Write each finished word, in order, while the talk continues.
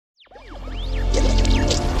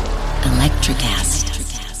Electrocast.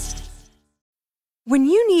 When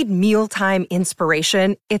you need mealtime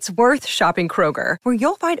inspiration, it's worth shopping Kroger, where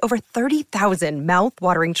you'll find over 30,000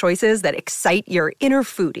 mouth-watering choices that excite your inner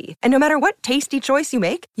foodie. And no matter what tasty choice you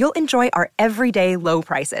make, you'll enjoy our everyday low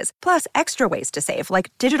prices, plus extra ways to save,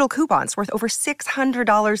 like digital coupons worth over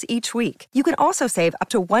 $600 each week. You can also save up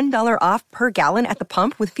to $1 off per gallon at the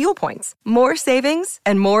pump with fuel points. More savings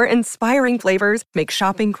and more inspiring flavors make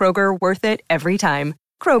shopping Kroger worth it every time.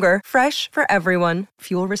 Kroger, fresh for everyone.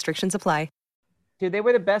 Fuel restrictions apply. Dude, they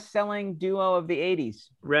were the best-selling duo of the 80s.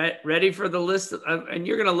 Ready for the list? And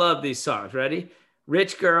you're going to love these songs. Ready?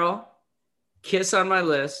 Rich Girl, Kiss on My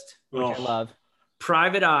List. Which I love.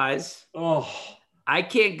 Private Eyes. Oh. I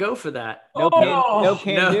Can't Go For That. No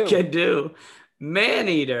can do.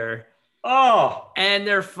 Maneater. Oh. And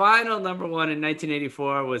their final number one in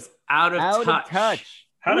 1984 was Out of Touch.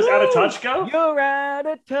 How does Out of Touch go? You're out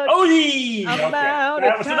of touch. Oh, yeah. I'm out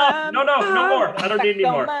that of was time. enough. No more. I don't need any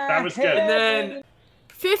more. That was good. And then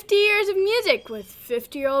 50 years of music with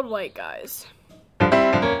 50-year-old white guys.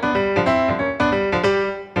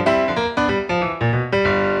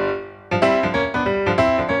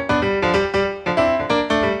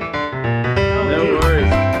 no worries.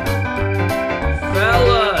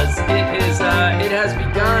 Fellas, it has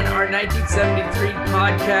begun our 1973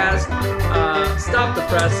 podcast. Stop the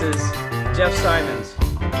Presses. Jeff Simons,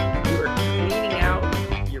 you are cleaning out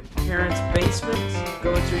your parents' basement,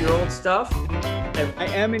 going through your old stuff. I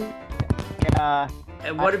am in.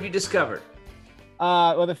 And what have you discovered?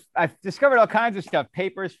 I've discovered all kinds of stuff.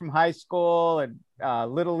 Papers from high school and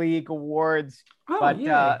Little League awards.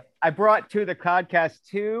 I brought to the podcast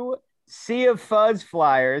 2 Sea of Fuzz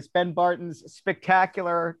flyers, Ben Barton's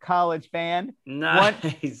spectacular college band.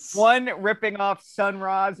 Nice. One ripping off Sun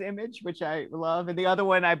Ra's image, which I love, and the other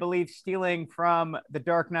one, I believe, stealing from The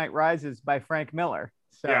Dark Knight Rises by Frank Miller.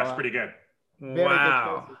 So, yeah, it's pretty good.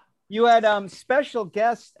 Wow. Good. You had special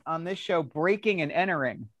guests on this show, Breaking and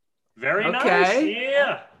Entering. Very nice.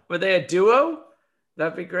 Yeah. Were they a duo?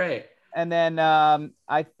 That'd be great. And then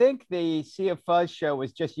I think the Sea of Fuzz show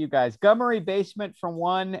was just you guys. Gummery Basement for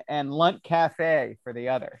one and Lunt Cafe for the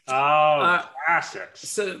other. Oh, classics.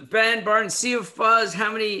 So Ben Barton, Sea of Fuzz,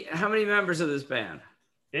 how many members of this band?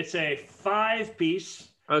 It's a 5-piece.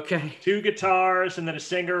 Okay. 2 guitars and then a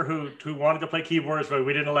singer who wanted to play keyboards, but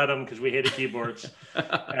we didn't let him because we hated keyboards.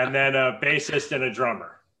 And then a bassist and a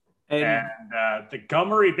drummer. And the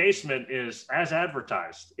Gummery Basement is as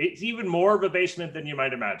advertised. It's even more of a basement than you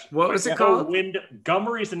might imagine. What was it called?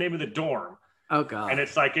 Gummery is the name of the dorm. Oh God! And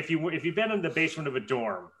it's like if you've been in the basement of a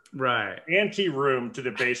dorm, right? Anteroom to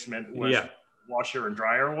the basement was washer and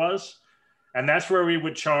dryer was, and that's where we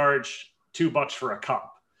would charge $2 for a cup.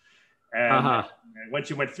 And once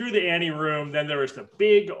you went through the ante room, then there was the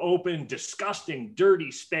big, open, disgusting,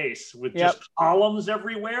 dirty space with just columns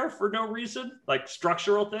everywhere for no reason, like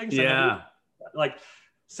structural things. Yeah. Like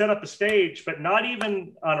set up a stage, but not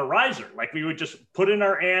even on a riser. Like we would just put in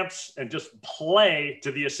our amps and just play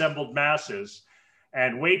to the assembled masses,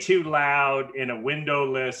 and way too loud in a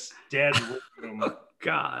windowless, dead room. Oh,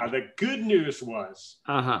 God. The good news was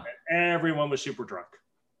that everyone was super drunk.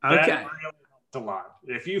 Okay. That really helped a lot.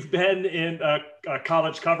 If you've been in a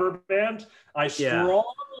college cover band, I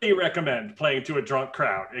strongly recommend playing to a drunk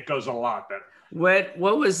crowd. It goes a lot better. What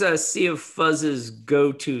was Sea of Fuzz's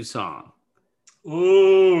go-to song?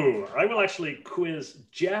 Ooh, I will actually quiz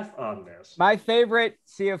Jeff on this. My favorite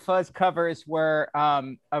Sea of Fuzz covers were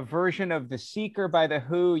a version of The Seeker by The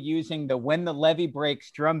Who using the When the Levee Breaks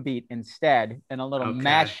drum beat instead, and a little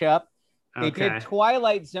mashup. They did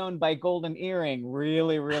Twilight Zone by Golden Earring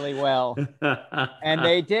really, really well. And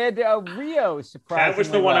they did Rio, surprisingly That was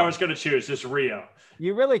the one I was going to choose, is Rio.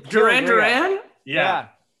 You really Duran Duran? Yeah.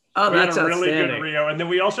 Oh, that's a really outstanding. good Rio. And then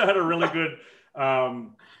we also had a really good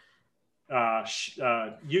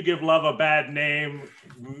You Give Love a Bad Name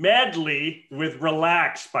medley with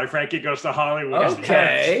Relax by Frankie Goes to Hollywood.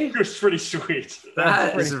 Okay. It was pretty sweet.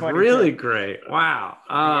 That is really great. Wow.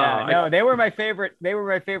 They were my favorite. They were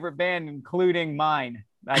my favorite band, including mine.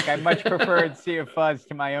 Like I much preferred Sea of Fuzz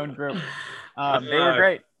to my own group. They were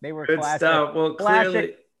great. They were good classic. Stuff. Well,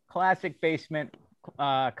 classic basement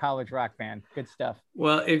college rock band. Good stuff.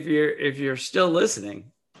 Well, if you're still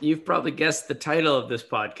listening, you've probably guessed the title of this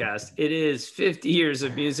podcast. It is 50 Years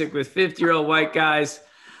of Music with 50-year-old white guys.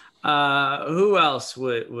 Who else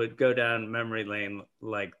would go down memory lane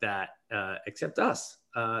like that except us?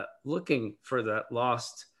 Looking for that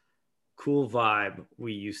lost cool vibe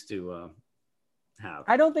we used to have.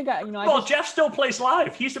 I don't think Well, Jeff still plays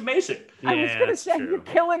live. He's amazing. I was going to say, true. You're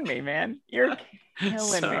killing me, man. You're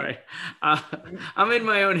killing me. Me. I'm in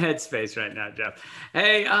my own headspace right now, Jeff.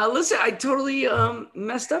 Hey, listen, I totally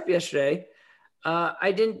messed up yesterday.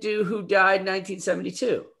 I didn't do who died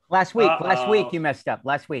 1972. Last week you messed up.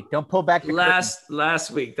 Last week. Don't pull back the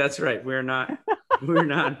last week. That's right. We're not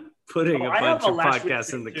putting a bunch of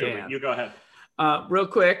podcasts in the can. You go ahead. Real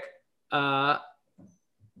quick.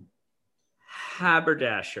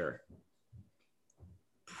 Haberdasher.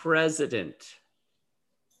 President.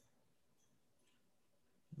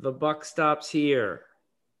 The buck stops here.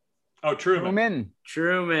 Oh, Truman.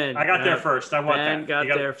 I got there first. I want Ben that. got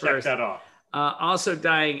there first. Check that off. Also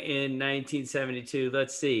dying in 1972.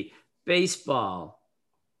 Let's see. Baseball.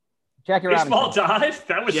 Jackie Baseball Robinson. died?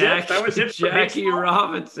 That was it? That was it for Jackie baseball?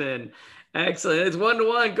 Robinson. Excellent. It's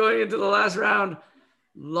 1-1 going into the last round.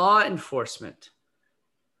 Law enforcement.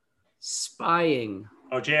 Spying.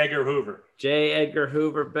 Oh, J. Edgar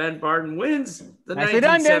Hoover. Ben Barden wins the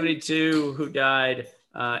 1972 Who Died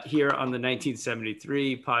here on the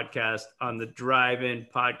 1973 podcast on the Drive-In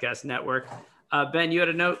Podcast Network. Ben, you had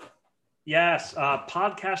a note? Yes,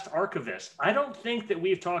 podcast archivist. I don't think that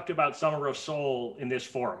we've talked about Summer of Soul in this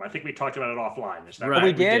forum. I think we talked about it offline. Is that right?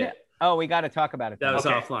 We did? Oh, we got to talk about it. That was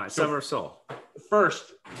offline. So Summer of Soul.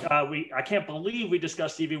 First, I can't believe we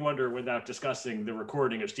discussed Stevie Wonder without discussing the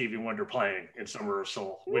recording of Stevie Wonder playing in Summer of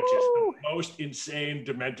Soul, which is the most insane,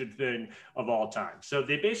 demented thing of all time. So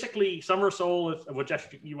they basically, Summer of Soul is, well, Jeff,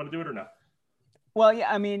 you want to do it or no? Well,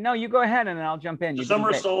 yeah, I mean, no, you go ahead and then I'll jump in. Summer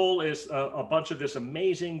of Soul is a bunch of this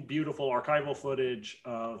amazing, beautiful archival footage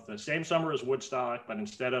of the same summer as Woodstock, but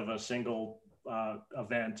instead of a single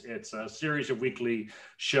event, it's a series of weekly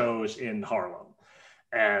shows in Harlem.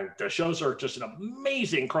 And the shows are just an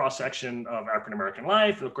amazing cross-section of African-American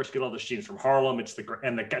life. And of course, you get all the scenes from Harlem. It's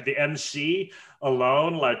the MC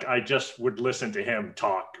alone, like I just would listen to him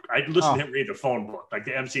talk. I'd listen to him read the phone book. Like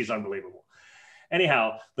the MC is unbelievable.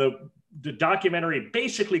 Anyhow, the documentary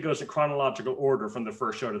basically goes in chronological order from the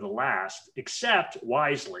first show to the last, except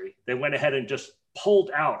wisely, they went ahead and just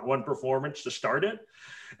pulled out one performance to start it.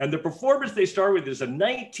 And the performance they start with is a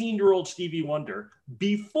 19-year-old Stevie Wonder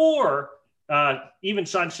before even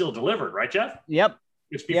Signed, Sealed, Delivered, right, Jeff? Yep.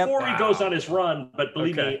 It's before he goes on his run, but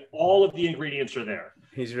believe me, all of the ingredients are there.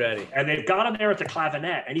 He's ready. And they've got him there at the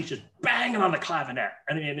clavinet, and he's just banging on the clavinet.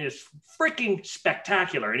 I mean, it's freaking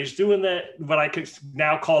spectacular. And he's doing what I could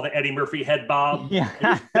now call the Eddie Murphy head bob. Yeah.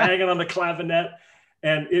 He's banging on the clavinet,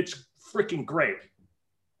 and it's freaking great.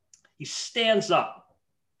 He stands up.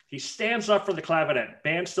 He stands up for the clavinet.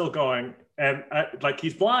 Band's still going. And like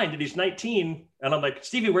he's blind and he's 19. And I'm like,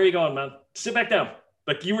 Stevie, where are you going, man? Sit back down.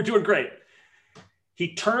 Like, you were doing great.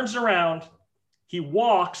 He turns around. He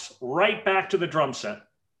walks right back to the drum set.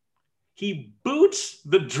 He boots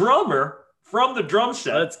the drummer from the drum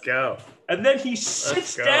set. Let's go. And then he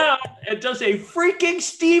sits down and does a freaking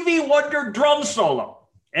Stevie Wonder drum solo.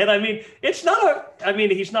 And I mean, he's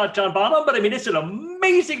not John Bonham, but I mean, it's an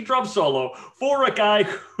amazing drum solo for a guy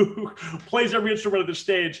who plays every instrument on the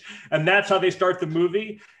stage. And that's how they start the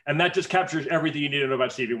movie. And that just captures everything you need to know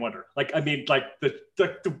about Stevie Wonder. Like, I mean, like the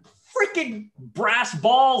freaking brass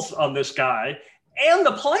balls on this guy and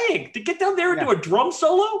the playing to get down there and do a drum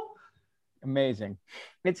solo. Amazing.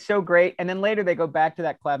 It's so great. And then later they go back to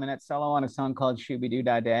that clavinet solo on a song called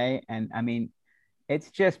Shooby-Doo-Dah Day. And I mean, it's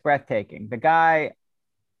just breathtaking. The guy,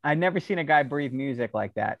 I've never seen a guy breathe music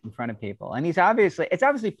like that in front of people. And it's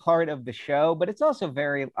obviously part of the show, but it's also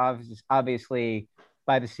very obviously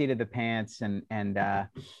by the seat of the pants. And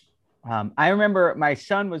I remember my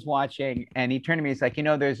son was watching and he turned to me, he's like,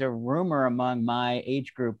 there's a rumor among my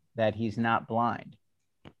age group that he's not blind,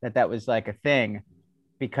 that was like a thing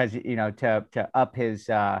because, to up his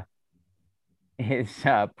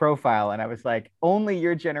profile. And I was like, only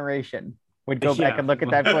your generation would go back and look at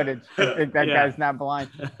that footage and think that guy's not blind.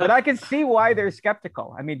 But I can see why they're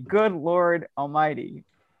skeptical. I mean, good Lord Almighty,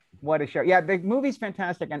 what a show. Yeah, the movie's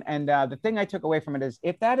fantastic. And the thing I took away from it is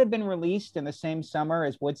if that had been released in the same summer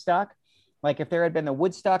as Woodstock, like if there had been the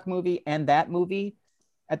Woodstock movie and that movie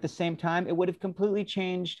at the same time, it would have completely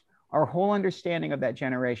changed our whole understanding of that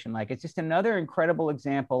generation. Like it's just another incredible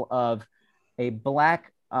example of a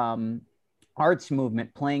Black arts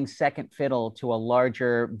movement playing second fiddle to a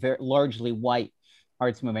largely white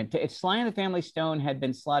arts movement. If Sly and the Family Stone had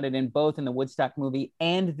been slotted in both in the Woodstock movie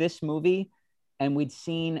and this movie, and we'd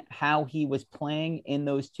seen how he was playing in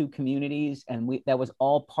those two communities, and that was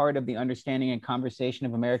all part of the understanding and conversation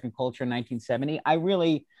of American culture in 1970, I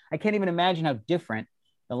can't even imagine how different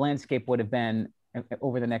the landscape would have been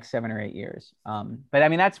over the next 7 or 8 years. But I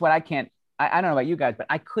mean, that's what I don't know about you guys, but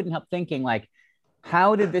I couldn't help thinking like,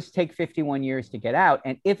 how did this take 51 years to get out?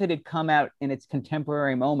 And if it had come out in its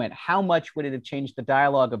contemporary moment, how much would it have changed the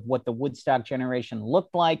dialogue of what the Woodstock generation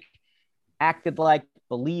looked like, acted like,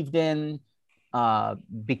 believed in,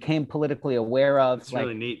 became politically aware of? It's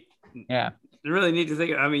really neat. Yeah. Really neat to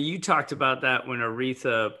think. I mean, you talked about that when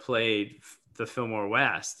Aretha played the Fillmore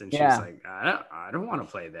West, and she's like, I don't want to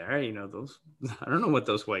play there. You know, those, I don't know what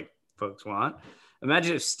those white folks want.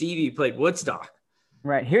 Imagine if Stevie played Woodstock.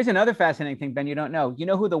 Right. Here's another fascinating thing, Ben, you don't know. You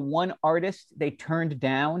know who the one artist they turned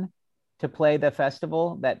down to play the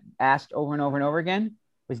festival that asked over and over and over again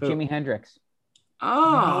was Jimi Hendrix.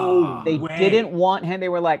 Oh, they didn't want him. They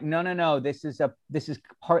were like, no. This is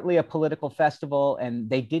partly a political festival, and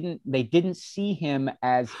they didn't see him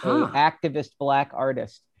as an activist Black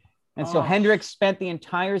artist. And so Hendrix spent the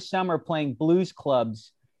entire summer playing blues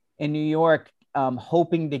clubs in New York,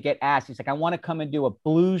 hoping to get asked. He's like, I want to come and do a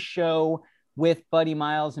blues show with Buddy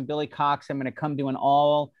Miles and Billy Cox. I'm going to come do an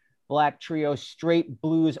all Black trio straight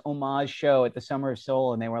blues homage show at the Summer of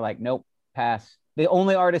Soul. And they were like, nope, pass. The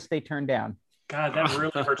only artist they turned down. God, that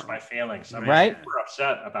really hurts my feelings. I'm super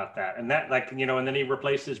upset about that. And that, like, you know, and then he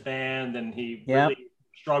replaced his band, and he really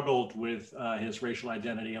struggled with his racial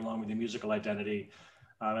identity along with the musical identity.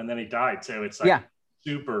 And then he died. So it's like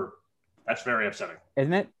that's very upsetting.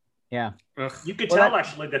 Isn't it? Yeah. You could tell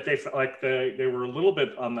actually that they were a little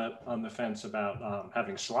bit on the fence about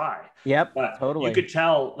having Sly. Yep. But totally. You could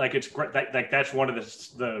tell like it's great. Like that's one of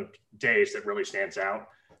the days that really stands out.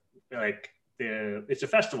 Like it's a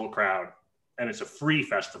festival crowd, and it's a free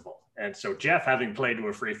festival. And so Jeff, having played to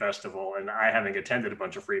a free festival, and I having attended a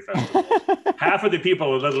bunch of free festivals, half of the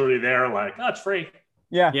people are literally there like, oh, it's free.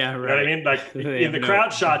 Yeah. Yeah. Right. You know what I mean? Like in the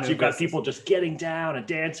crowd shots, you've got people just getting down and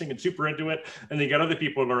dancing and super into it. And then you got other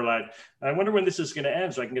people who are like, I wonder when this is going to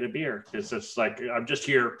end so I can get a beer. Because it's like, I'm just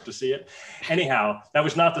here to see it. Anyhow, that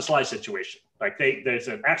was not the Sly situation. Like there's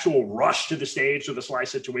an actual rush to the stage for the Sly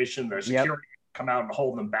situation. There's security come out and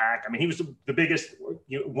hold them back. I mean, he was the biggest,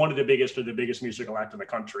 one of the biggest or the biggest musical act in the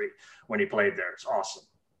country when he played there. It's awesome.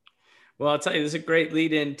 Well, I'll tell you, this is a great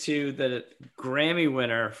lead into the Grammy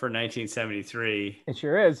winner for 1973. It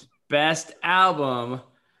sure is. Best album.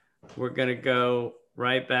 We're going to go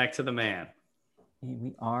right back to the man.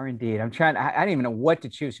 We are indeed. I don't even know what to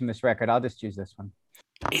choose from this record. I'll just choose this one.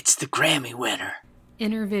 It's the Grammy winner.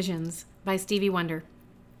 Inner Visions by Stevie Wonder.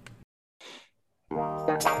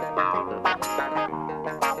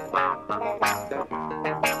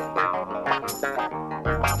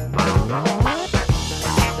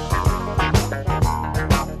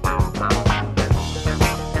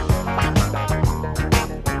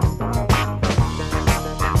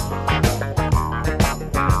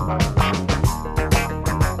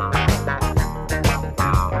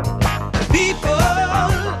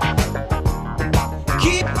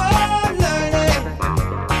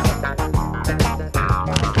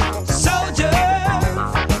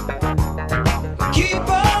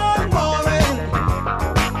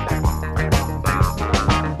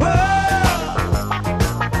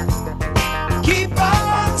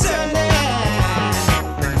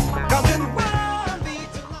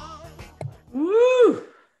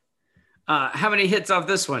 How many hits off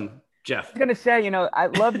this one, Jeff? I was going to say, I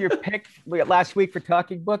love your pick last week for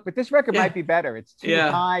Talking Book, but this record might be better. It's Too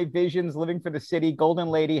High, Visions, Living for the City, Golden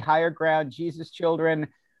Lady, Higher Ground, Jesus Children,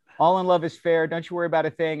 All in Love is Fair, Don't You Worry About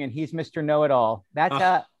a Thing, and He's Mr. Know-It-All. That's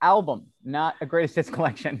an album, not a greatest hits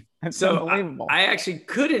collection. That's so unbelievable. I actually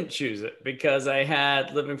couldn't choose it because I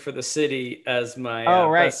had Living for the City as my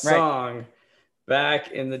best song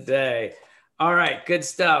back in the day. All right, good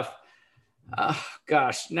stuff.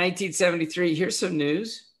 Gosh, 1973. Here's some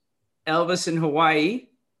news. Elvis in Hawaii.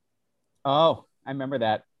 Oh, I remember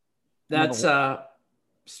that. That's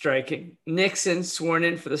striking. Nixon sworn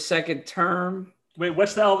in for the second term. Wait,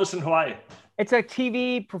 what's the Elvis in Hawaii? It's a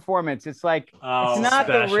TV performance. It's like, it's not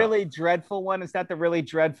the really dreadful one. It's not the really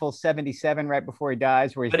dreadful 77 right before he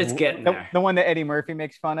dies. But it's getting there. The one that Eddie Murphy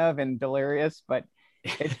makes fun of and Delirious, but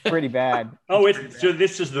it's pretty bad. So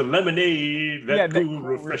this is the lemonade, cool,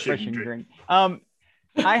 refreshing drink. I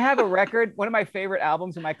have a record. One of my favorite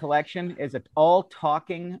albums in my collection is an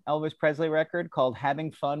all-talking Elvis Presley record called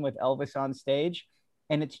Having Fun with Elvis on Stage.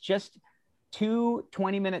 And it's just two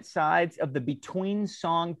 20-minute sides of the between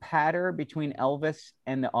song patter between Elvis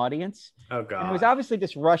and the audience. Oh, God. And it was obviously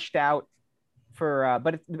just rushed out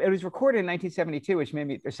but it was recorded in 1972,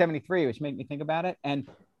 or 73, which made me think about it. And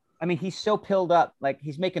I mean, he's so pilled up, like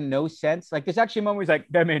he's making no sense. Like there's actually a moment where he's like,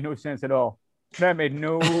 that made no sense at all. That made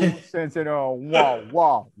no sense at all. Wah,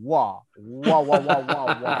 wah, wah, wah, wah, wah,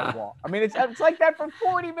 wah, wah, wah. I mean, it's like that for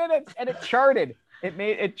 40 minutes and it charted.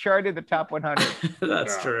 It charted the top 100.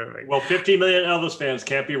 That's terrific. Well, 50 million Elvis fans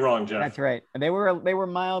can't be wrong, Jeff. That's right. And they were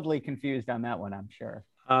mildly confused on that one, I'm sure.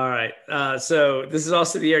 All right. So this is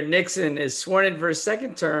also the year Nixon is sworn in for a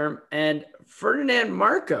second term, and Ferdinand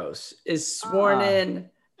Marcos is sworn in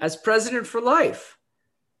as president for life.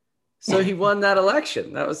 So he won that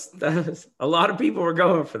election. That was a lot of people were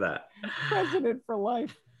going for that. President for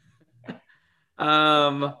life.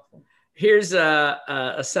 Here's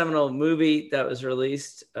a seminal movie that was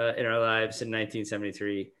released in our lives in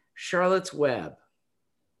 1973, Charlotte's Web.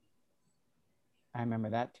 I remember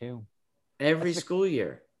that too. Every school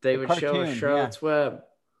year, they would show us Charlotte's Web.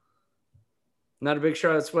 Not a big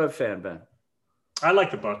Charlotte's Web fan, Ben. I like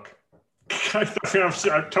the book. I'm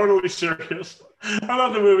totally serious. I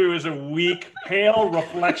thought the movie was a weak, pale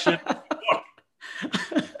reflection book.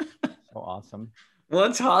 So awesome.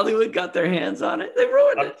 Once Hollywood got their hands on it, they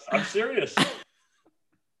ruined it. I'm serious.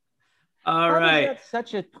 All right. That's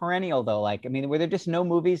such a perennial, though. Like, I mean, were there just no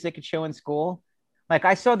movies they could show in school? Like,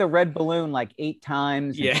 I saw the Red Balloon like 8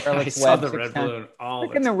 times. Yeah, I saw the Red Balloon all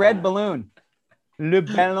the time. The Red Balloon. Le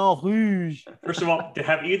Ballon Rouge. First of all,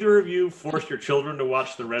 have either of you forced your children to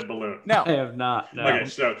watch the Red Balloon? No, I have not. No. Okay,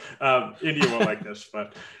 so India won't like this,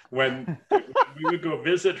 but when we would go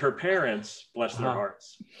visit her parents, bless their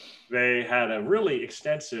hearts, they had a really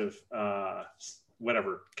extensive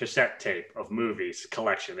cassette tape of movies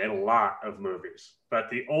collection. They had a lot of movies,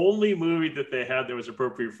 but the only movie that they had that was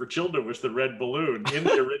appropriate for children was the Red Balloon in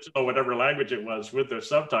the original, whatever language it was, with their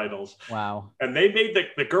subtitles. Wow. And they made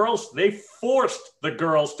the girls, they forced the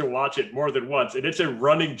girls to watch it more than once. And it's a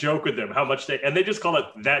running joke with them how much they just call it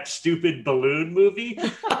That Stupid Balloon Movie.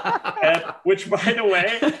 Which, by the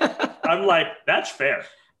way, I'm like, that's fair.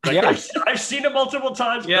 Like, yeah. I've seen it multiple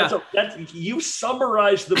times. Yeah. You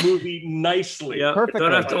summarized the movie nicely. Yeah,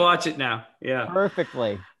 don't have to watch it now. Yeah,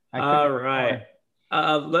 perfectly. All right.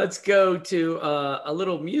 Let's go to a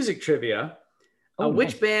little music trivia.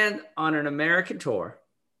 Which band on an American tour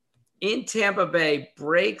in Tampa Bay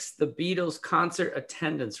breaks the Beatles concert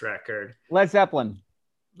attendance record? Led Zeppelin.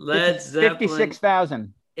 Led Zeppelin.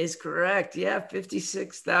 56,000. Is correct. Yeah,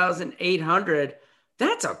 56,800.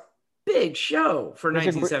 That's a big show for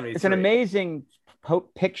 1973. It's an amazing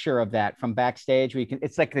picture of that from backstage.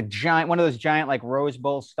 It's like the giant, one of those giant, like Rose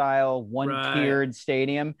Bowl style, one-tiered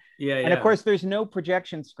stadium. Yeah. And of course, there's no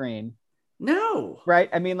projection screen. No. Right.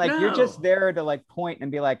 I mean, like you're just there to like point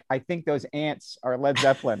and be like, I think those ants are Led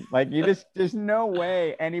Zeppelin. Like there's no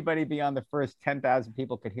way anybody beyond the first 10,000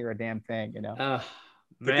 people could hear a damn thing, you know?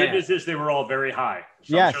 The good news is they were all very high.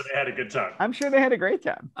 So yes. I'm sure they had a good time. I'm sure they had a great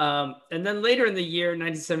time. And then later in the year,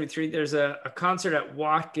 1973, there's a concert at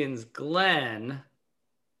Watkins Glen,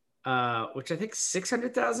 which I think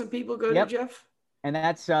 600,000 people go to, Jeff. And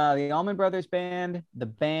that's the Allman Brothers Band, the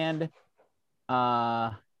band,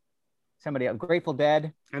 somebody else, Grateful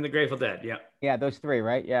Dead. And the Grateful Dead, yeah. Yeah, those three,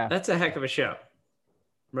 right? Yeah. That's a heck of a show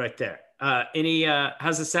right there.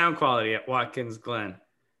 How's the sound quality at Watkins Glen?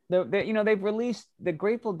 They've released the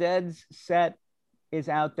Grateful Dead's set is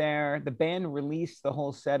out there. The band released the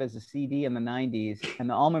whole set as a CD in the 90s, and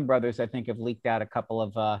the Allman Brothers, I think, have leaked out a couple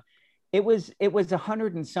of. It was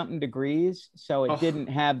 100 and something degrees, so it didn't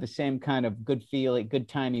have the same kind of good feeling, good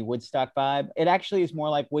timey Woodstock vibe. It actually is more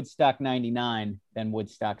like Woodstock '99 than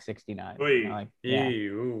Woodstock '69. All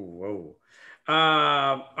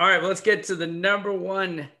right, well, let's get to the number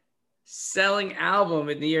one selling album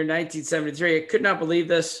in the year 1973. I could not believe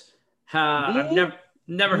this. I've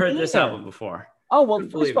never heard this album before. Oh, well,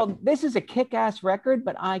 first of all, this is a kick-ass record,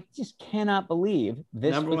 but I just cannot believe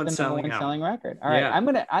this was the number one selling record. All right,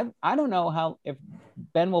 I don't know if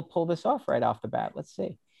Ben will pull this off right off the bat. Let's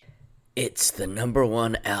see. It's the number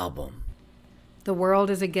one album. The World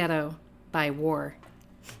is a Ghetto by War.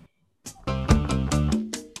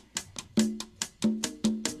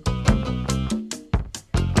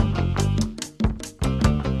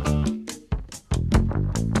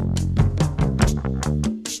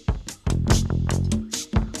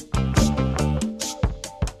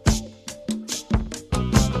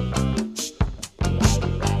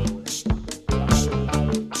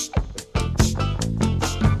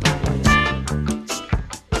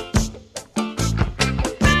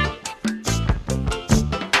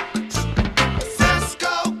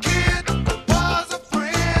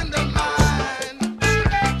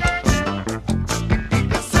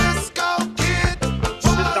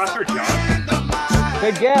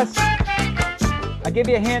 Good guess. I'll give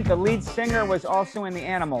you a hint. The lead singer was also in the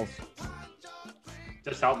Animals.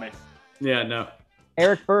 Just help me. Yeah, no.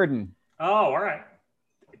 Eric Burden. Oh, all right.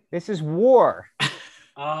 This is War.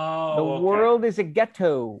 Oh, The World is a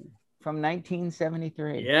Ghetto from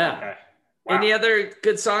 1973. Yeah. Okay. Wow. Any other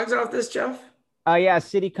good songs off this, Jeff? Yeah,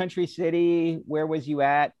 City Country City, Where Was You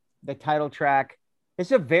At? The title track.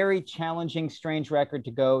 It's a very challenging, strange record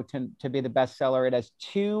to go to be the bestseller. It has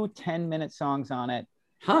 2 10-minute songs on it.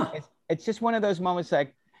 Huh. It's just one of those moments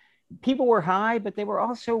like people were high, but they were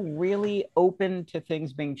also really open to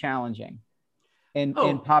things being challenging in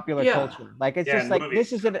popular culture. Like it's just like movies.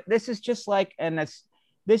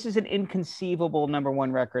 This is an inconceivable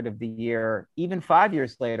 #1 record of the year, even 5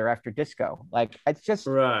 years later after disco. Like it's just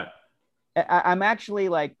right. I'm actually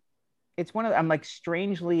like, I'm like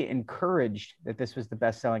strangely encouraged that this was the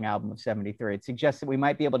best-selling album of 73. It suggests that we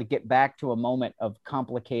might be able to get back to a moment of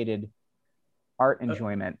complicated art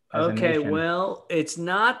enjoyment. Okay, well, it's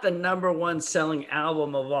not the #1 selling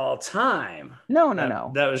album of all time. No.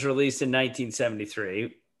 That was released in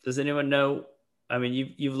 1973. Does anyone know? I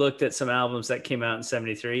mean, you've looked at some albums that came out in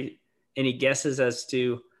 73. Any guesses as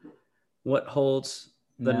to what holds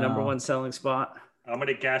the #1 selling spot? I'm going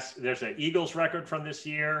to guess there's an Eagles record from this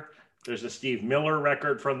year. There's a Steve Miller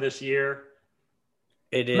record from this year.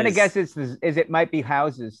 It is. I'm going to guess it might be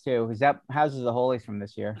Houses too. Is that Houses of the Holies from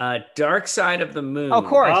this year? Dark Side of the Moon. Oh, of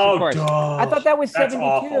course. I thought that was 72.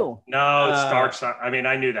 Awful. No, it's Dark Side. I mean,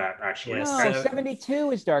 I knew that actually. No,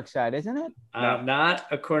 72 is Dark Side, isn't it? No. Not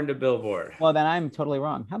according to Billboard. Well, then I'm totally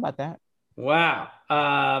wrong. How about that? Wow.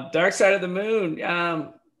 Dark Side of the Moon.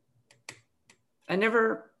 I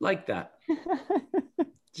never liked that.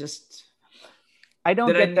 I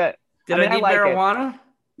don't get that. Did I need marijuana?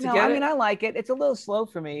 No, I mean, I like it. It's a little slow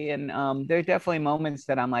for me. And there's definitely moments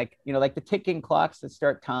that I'm like, like the ticking clocks that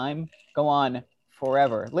start time go on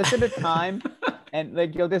forever. Listen to time. And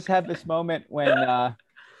like, you'll just have this moment when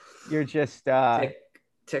you're just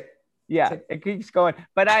tick. Yeah, tick. It keeps going.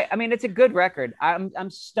 But I mean, it's a good record. I'm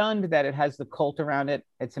stunned that it has the cult around it.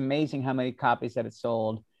 It's amazing how many copies that it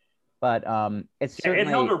sold. But it's certainly... It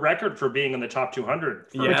held a record for being in the top 200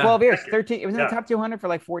 for 12 years. 13. It was in the top 200 for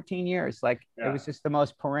like 14 years. Like it was just the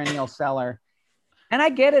most perennial seller. And I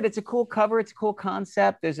get it. It's a cool cover. It's a cool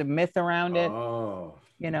concept. There's a myth around it. Oh,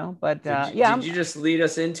 But did you just lead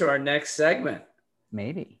us into our next segment?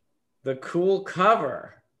 Maybe. The cool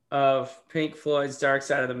cover of Pink Floyd's Dark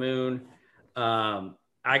Side of the Moon.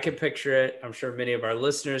 I can picture it. I'm sure many of our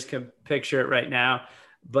listeners can picture it right now.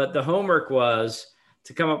 But the homework was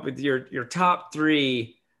to come up with your top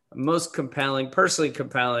 3 most compelling, personally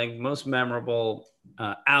compelling, most memorable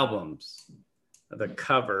albums, the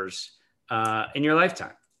covers in your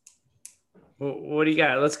lifetime. What do you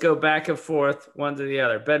got? Let's go back and forth, one to the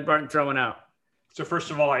other. Ben Barton throwing out. So first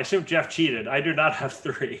of all, I assume Jeff cheated. I do not have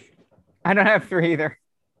 3. I don't have 3 either.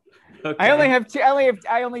 Okay. I only have 2.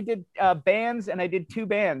 I only did bands, and I did 2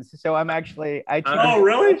 bands. So I'm actually oh,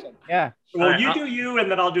 really? Yeah. Well, you do you, and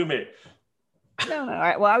then I'll do me. No. All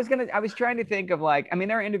right. Well, I was trying to think of like, I mean,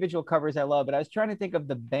 there are individual covers I love, but I was trying to think of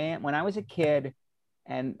the band when I was a kid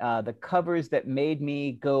and the covers that made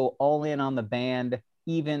me go all in on the band,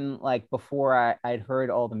 even like before I'd heard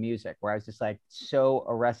all the music, where I was just like so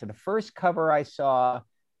arrested. The first cover I saw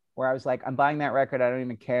where I was like, I'm buying that record. I don't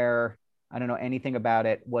even care. I don't know anything about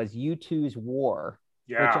it, was U2's War,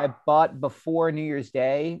 which I bought before New Year's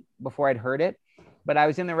Day, before I'd heard it. But I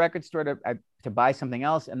was in the record store to buy something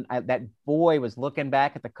else, and that boy was looking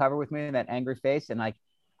back at the cover with me, that angry face, and like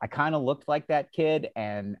I kind of looked like that kid,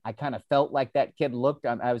 and I kind of felt like that kid looked.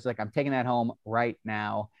 I was like, I'm taking that home right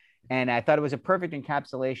now, and I thought it was a perfect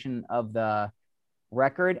encapsulation of the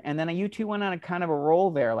record. And then U2 went on a kind of a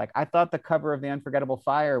roll there. Like I thought the cover of The Unforgettable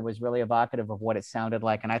Fire was really evocative of what it sounded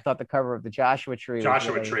like, and I thought the cover of the Joshua Tree was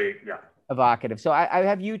really evocative. So I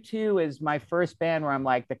have U2 as my first band where I'm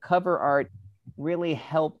like, the cover art really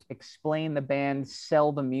helped explain the band,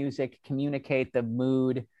 sell the music, communicate the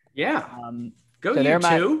mood. Yeah. Go so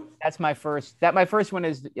U2. That's my first. My first one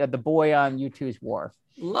is the boy on U2's War.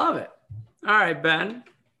 Love it. All right, Ben.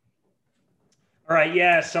 All right.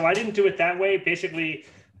 Yeah. So I didn't do it that way. Basically,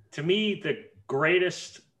 to me, the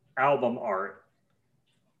greatest album art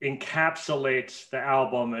encapsulates the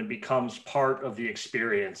album and becomes part of the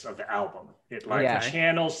experience of the album. It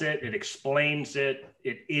channels it, it explains it,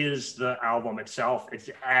 it is the album itself, it's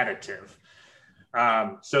additive.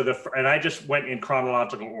 And I just went in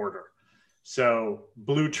chronological order. So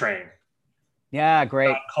Blue Train. Yeah,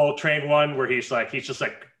 great. Coltrane one where he's just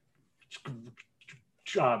like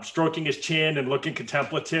stroking his chin and looking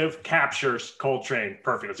contemplative, captures Coltrane.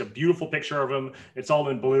 Perfect. It's a beautiful picture of him. It's all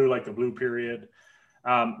in blue, like the blue period.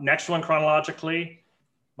 Next one chronologically,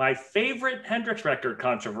 my favorite Hendrix record,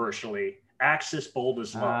 controversially, Axis Bold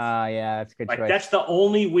as Love. Yeah, that's a good like choice. That's the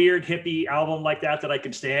only weird hippie album like that I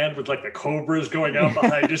can stand, with like the cobras going out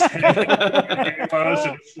behind his head and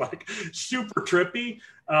it's like super trippy.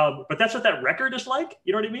 But that's what that record is like.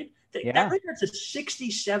 You know what I mean? That record's a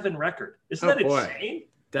 67 record. Isn't that insane?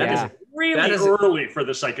 That is really early for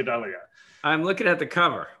the psychedelia. I'm looking at the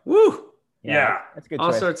cover. Woo! Yeah. That's good.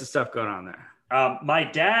 All sorts of stuff going on there. My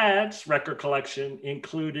dad's record collection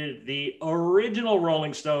included the original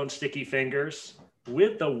Rolling Stones Sticky Fingers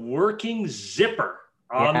with the working zipper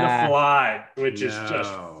on the fly, which is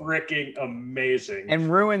just freaking amazing.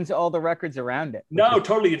 And ruins all the records around it. No,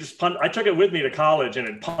 totally. You just I took it with me to college and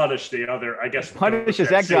it punished the other, I guess.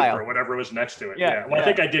 Punishes Exile. Or whatever was next to it. Yeah. Well, I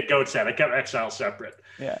think I did Goat's Head. I kept Exile separate.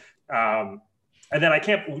 Yeah. And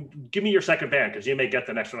then give me your second band, because you may get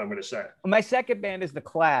the next one I'm going to say. My second band is The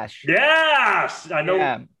Clash. Yes! I know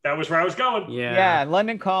that was where I was going. Yeah,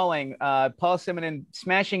 London Calling, Paul Simonon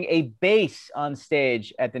smashing a bass on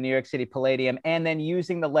stage at the New York City Palladium, and then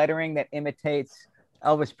using the lettering that imitates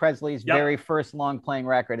Elvis Presley's very first long-playing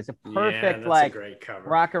record. It's a perfect, a great cover.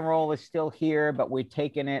 Rock and roll is still here, but we've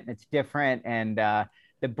taken it and it's different. And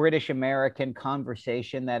the British-American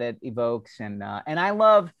conversation that it evokes. And I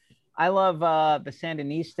love the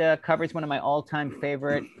Sandinista cover. It's one of my all-time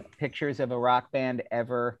favorite pictures of a rock band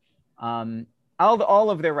ever. All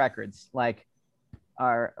of their records, like,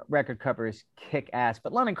 our record covers kick ass.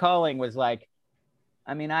 But London Calling was like,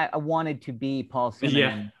 I mean, I wanted to be Paul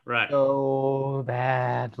Simonon so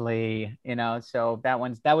badly, So that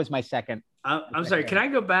was my second. I'm sorry. Can I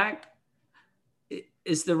go back?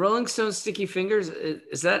 Is the Rolling Stones Sticky Fingers?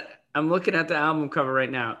 Is that? I'm looking at the album cover right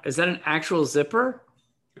now. Is that an actual zipper?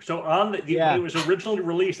 So on it was originally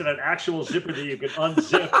released in an actual zipper that you could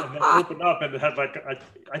unzip and then open up, and it had like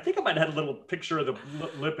I think I might have had a little picture of the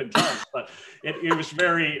lip and tongue, but it was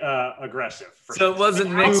very aggressive. So it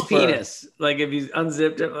wasn't Mick's penis. Like if you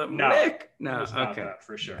unzipped it, like, no, Mick? No, it was not that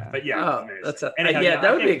for sure. But that's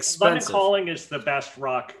that would be expensive. London Calling is the best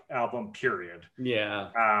rock album, period.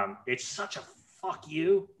 Yeah. It's such a fuck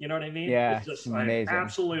you. You know what I mean? Yeah, it's just amazing. I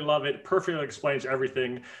absolutely love it. Perfectly explains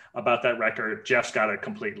everything about that record. Jeff's got it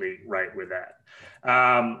completely right with that.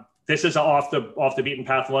 This is off the beaten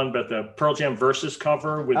path one, but the Pearl Jam Versus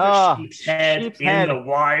cover with the sheep's head in the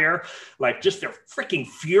wire, like just their freaking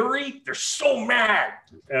fury. They're so mad,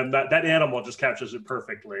 and that animal just captures it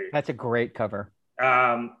perfectly. That's a great cover.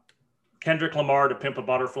 Kendrick Lamar, To Pimp a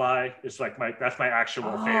Butterfly is like that's my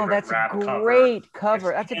actual favorite rap cover. That's a great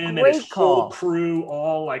cover. That's a great call. Whole crew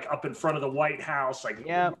all like up in front of the White House, like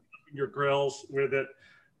your grills with it.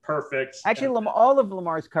 Perfect. Actually, all of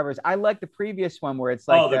Lamar's covers, I like the previous one where it's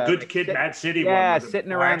like the Good Kid, Mad City one. Yeah,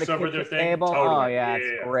 sitting around the kitchen table. Totally. Oh yeah,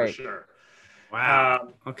 it's great. For sure. Wow.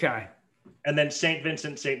 Okay. And then Saint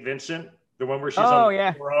Vincent. The one where she's on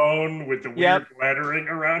the throne with the weird lettering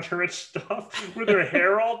around her and stuff, with her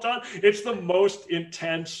hair all done. It's the most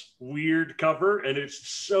intense, weird cover, and it's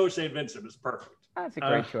so St. Vincent. It's perfect. That's a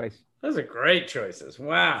great choice. Those are great choices.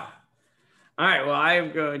 Wow. All right. Well, I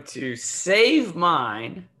am going to save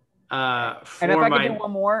mine. And if I could do one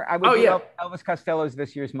more, I would do Elvis Costello's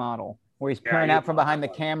This Year's Model, where he's peering out from behind the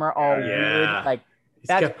camera, all weird. Like,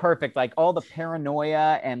 that's perfect. Like, all the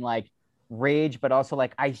paranoia and, like, rage, but also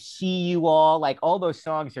like I see you all, like all those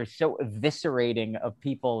songs are so eviscerating of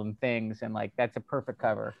people and things, and like that's a perfect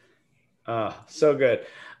cover. So good.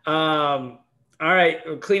 All right,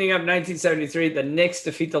 we're cleaning up 1973. The Knicks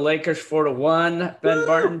defeat the Lakers 4-1. Ben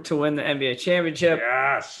Barton to win the NBA championship.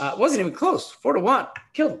 Yes. It wasn't even close. 4-1.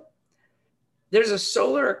 Killed them. There's a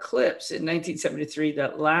solar eclipse in 1973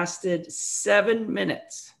 that lasted 7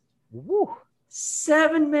 minutes. Woo.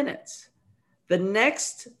 7 minutes. The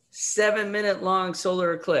next 7-minute long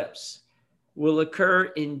solar eclipse will occur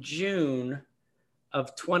in June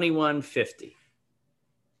of 2150.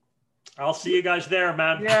 I'll see you guys there,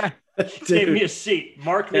 man. Yeah. Give me a seat.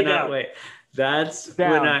 Mark me down. Wait. That's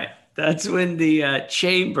when the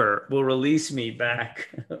chamber will release me back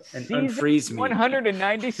and unfreeze me.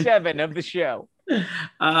 197 of the show.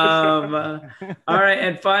 All right.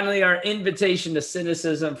 And finally, our invitation to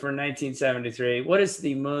cynicism for 1973. What is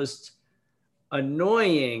the most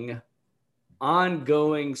annoying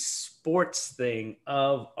ongoing sports thing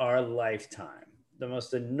of our lifetime? The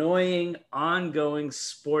most annoying ongoing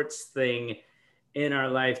sports thing in our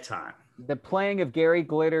lifetime. The playing of Gary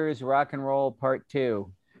Glitter's Rock and Roll Part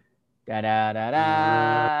 2. Da da da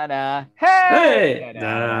da da. Hey!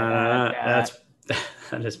 That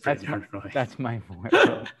is pretty darn annoying. That's my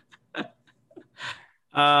voice.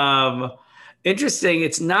 Interesting.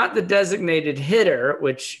 It's not the designated hitter,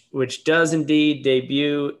 which does indeed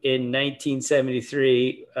debut in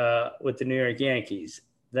 1973 with the New York Yankees.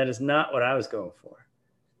 That is not what I was going for.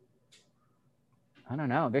 I don't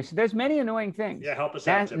know. There's many annoying things. Yeah, help us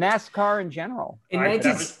out. NASCAR in general. Go ahead.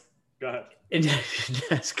 In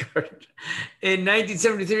NASCAR. In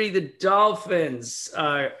 1973, the Dolphins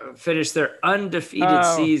finished their undefeated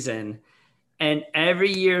season. And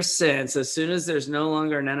every year since, as soon as there's no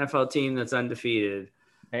longer an NFL team that's undefeated,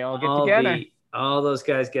 they all get together. All those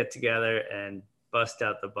guys get together and bust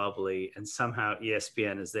out the bubbly. And somehow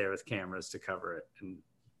ESPN is there with cameras to cover it. And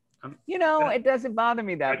it doesn't bother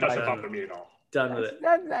me that much. It doesn't bother me at all. Done with it.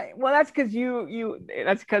 That's because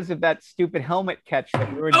that's because of that stupid helmet catch.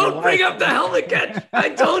 Don't bring up the helmet catch. I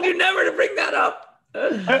told you never to bring that up.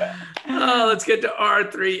 Let's get to our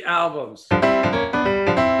 3 albums.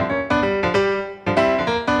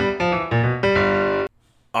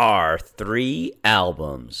 Our 3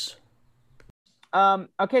 albums.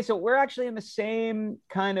 Okay, so we're actually in the same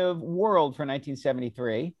kind of world for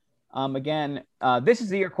 1973. Again, this is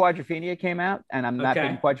the year Quadrophenia came out, and I'm not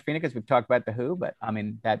thinking Quadrophenia because we've talked about The Who, but I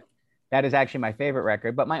mean that is actually my favorite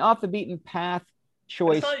record. But my Off the Beaten Path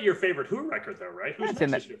choice. It's not your favorite Who record, though, right? Who's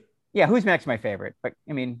Next my favorite. But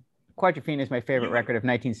I mean, Quadrophenia is my favorite record of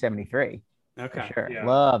 1973. Okay, for sure,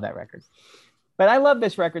 love that record. But I love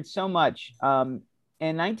this record so much. In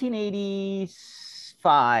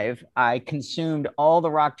 1985, I consumed all the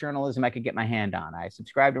rock journalism I could get my hand on. I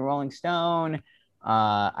subscribed to Rolling Stone.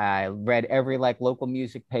 I read every local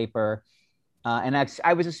music paper, and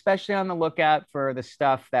I was especially on the lookout for the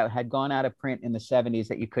stuff that had gone out of print in the 70s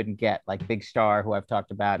that you couldn't get, like Big Star, who I've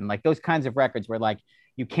talked about, and those kinds of records where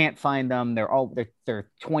you can't find them. They're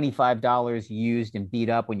 $25 used and beat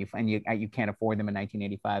up when you can't afford them in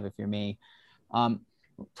 1985 if you're me.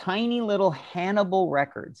 Tiny little Hannibal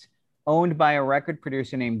Records, owned by a record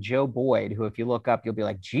producer named Joe Boyd, who if you look up, you'll be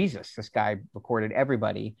like, Jesus, this guy recorded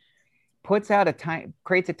everybody. Creates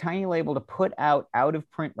a tiny label to put out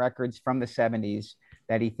of print records from the 70s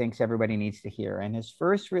that he thinks everybody needs to hear. And his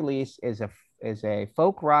first release is a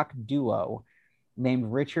folk rock duo named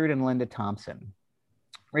Richard and Linda Thompson.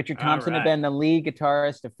 Richard Thompson had been the lead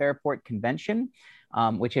guitarist of Fairport Convention,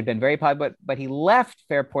 which had been very popular, but he left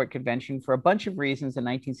Fairport Convention for a bunch of reasons in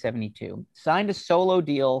 1972, signed a solo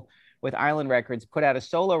deal with Island Records, put out a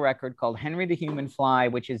solo record called Henry the Human Fly,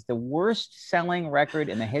 which is the worst selling record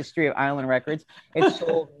in the history of Island Records. It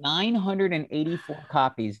sold 984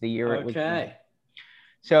 copies the year it was made.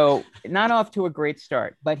 So not off to a great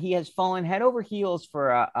start, but he has fallen head over heels for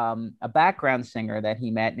a background singer that he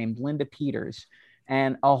met named Linda Peters.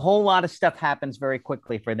 And a whole lot of stuff happens very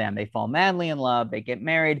quickly for them. They fall madly in love, they get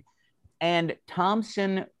married. And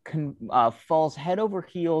Thompson falls head over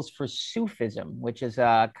heels for Sufism, which is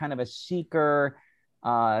a kind of a seeker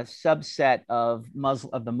subset of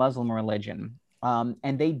the Muslim religion.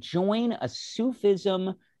 And they join a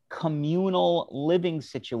Sufism communal living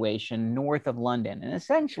situation north of London, and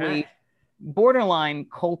essentially borderline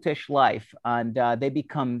cultish life. And they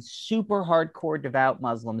become super hardcore devout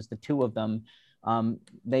Muslims, the two of them.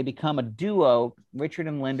 They become a duo, Richard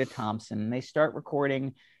and Linda Thompson. They start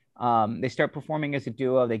recording. They start performing as a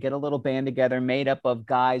duo. They get a little band together made up of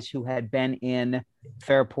guys who had been in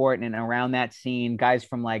Fairport and around that scene, guys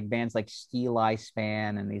from bands like Steel Eye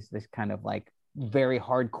Span and this kind of very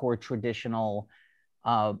hardcore traditional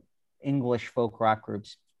English folk rock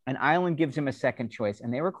groups. And Island gives him a second choice,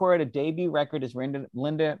 and they recorded a debut record as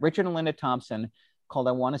Richard and Linda Thompson called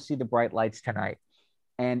I Want to See the Bright Lights Tonight.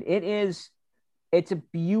 And it's a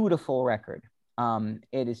beautiful record.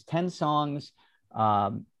 It is 10 songs.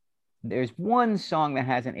 There's one song that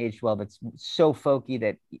hasn't aged well that's so folky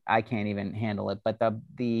that I can't even handle it, but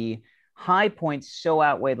the high points so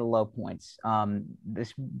outweigh the low points.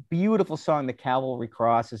 This beautiful song, The Cavalry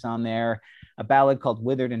Cross, is on there, a ballad called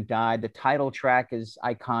Withered and Died. The title track is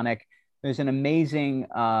iconic. There's an amazing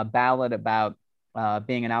ballad about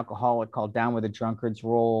being an alcoholic called Down Where the Drunkards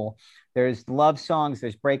Roll. There's love songs,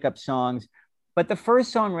 there's breakup songs, but the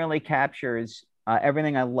first song really captures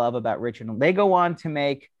everything I love about Richard. They go on to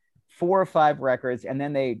make 4 or 5 records, and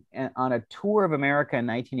then they, on a tour of America in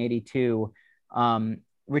 1982,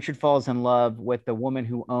 Richard falls in love with the woman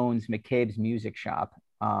who owns McCabe's Music Shop,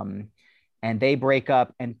 and they break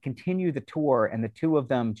up and continue the tour, and the two of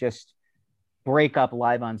them just break up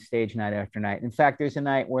live on stage night after night. In fact, there's a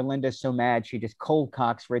night where Linda's so mad she just cold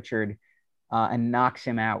cocks Richard and knocks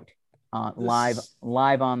him out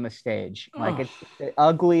live on the stage. It's the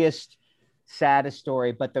ugliest, saddest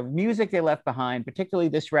story, but the music they left behind, particularly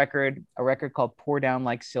this record, a record called Pour Down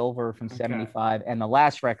Like Silver from 75, and the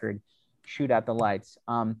last record, Shoot Out the Lights.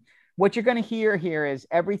 What you're going to hear here is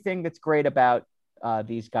everything that's great about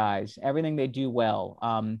these guys, everything they do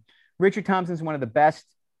well. Richard Thompson's one of the best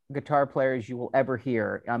guitar players you will ever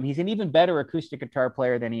hear. He's an even better acoustic guitar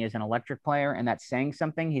player than he is an electric player, and that's saying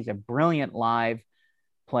something. He's a brilliant live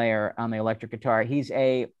player on the electric guitar. He's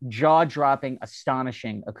a jaw-dropping,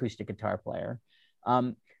 astonishing acoustic guitar player.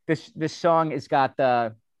 This song has got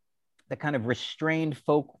the kind of restrained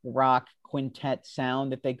folk rock quintet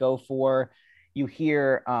sound that they go for. You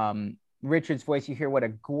hear Richard's voice. You hear what a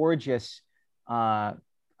gorgeous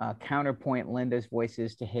counterpoint Linda's voice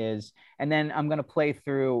is to his. And then I'm going to play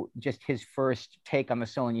through just his first take on the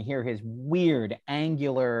solo, and you hear his weird,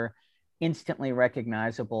 angular, instantly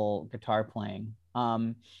recognizable guitar playing.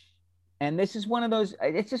 And this is one of those,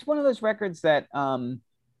 it's just one of those records that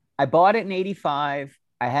I bought it in 85.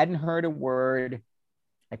 I hadn't heard a word.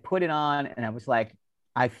 I put it on and I was like,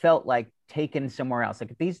 I felt like taken somewhere else.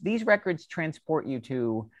 Like these records transport you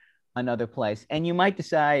to another place, and you might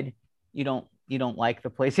decide you don't like the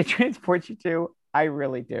place it transports you to. I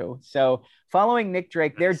really do. So following Nick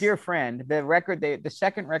Drake, their dear friend, the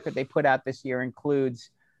second record they put out this year includes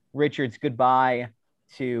Richard's goodbye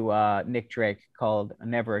to Nick Drake, called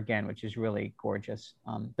Never Again, which is really gorgeous.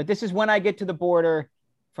 But this is When I Get to the Border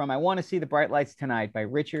from I Want to See the Bright Lights Tonight by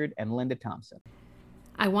Richard and Linda Thompson.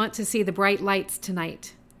 I Want to See the Bright Lights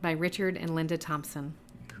Tonight by Richard and Linda Thompson.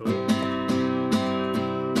 Cool.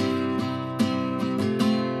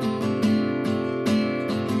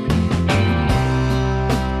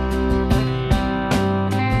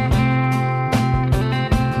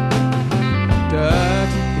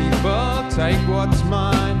 Take what's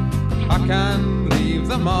mine, I can leave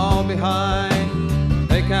them all behind.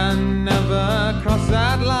 They can never cross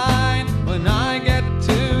that line when I get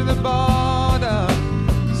to the border.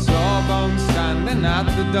 Sawbones standing at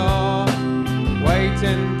the door,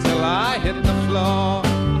 waiting till I hit the floor.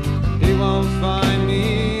 He won't find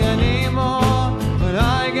me anymore when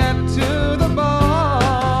I get to the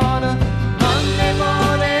border. Monday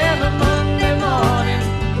morning,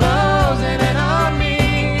 closing in on me.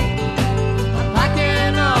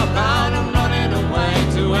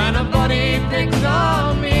 Picks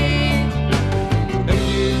on me. If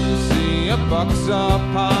you see a box of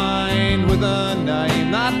pine with a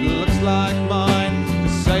name that looks like mine,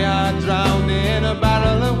 just say I drowned in a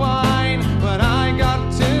barrel of wine when I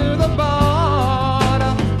got to the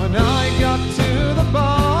border. When I got to the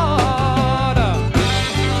border.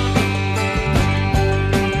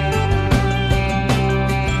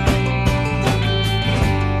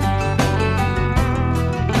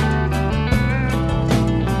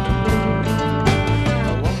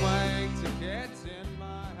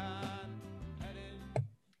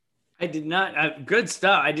 I did not. Good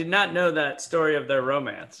stuff. I did not know that story of their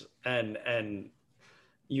romance, and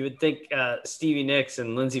you would think Stevie Nicks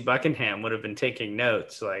and Lindsey Buckingham would have been taking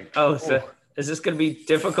notes. Like, is this going to be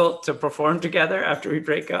difficult to perform together after we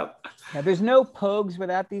break up? Yeah, there's no Pogues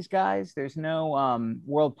without these guys. There's no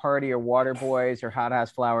World Party or Waterboys or Hot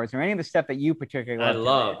House Flowers or any of the stuff that you particularly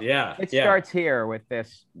love. Yeah, it starts here with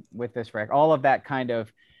this record. All of that kind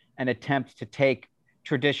of an attempt to take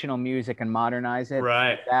traditional music and modernize it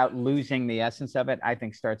without losing the essence of it, I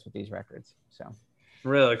think starts with these records. So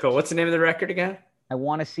really cool. What's the name of the record again? I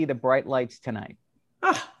Want to See the Bright Lights Tonight.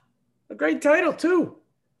 Ah, a great title too.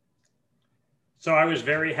 So I was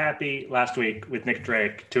very happy last week with Nick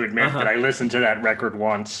Drake to admit that I listened to that record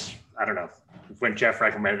once. I don't know, when Jeff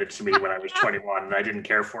recommended it to me when I was 21 and I didn't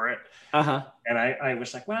care for it. And I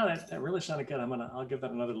was like, wow, that really sounded good. I'll give that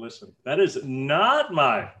another listen. That is not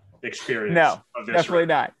my experience. No, of this definitely record.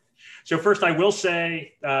 not. So first I will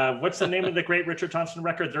say, what's the name of the great Richard Thompson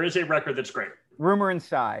record? There is a record that's great. Rumor and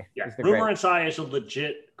Sigh. Yeah, Rumor and Sigh is a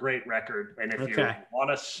legit great record. And if you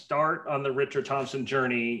want to start on the Richard Thompson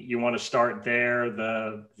journey, you want to start there.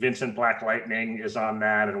 The Vincent Black Lightning is on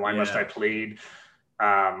that, and Why Must I Plead,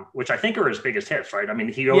 which I think are his biggest hits, right? I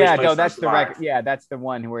mean, he always plays that's the live. record. Yeah, that's the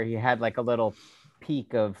one where he had like a little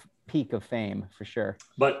peak of fame for sure.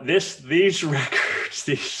 But these records,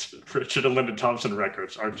 these Richard and Linda Thompson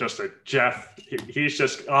records are just he's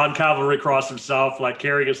just on Cavalry Cross himself, like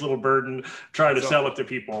carrying his little burden, trying to sell it to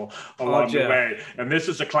people along the way. And this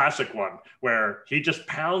is a classic one where he just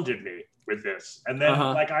pounded me with this. And then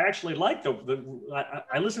like, I actually like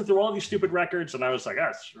I listened through all these stupid records and I was like,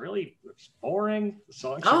 it's boring. The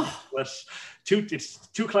song's it's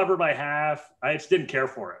too clever by half. I just didn't care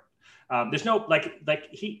for it. There's no,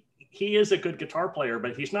 he is a good guitar player,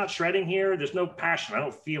 but he's not shredding here. There's no passion. I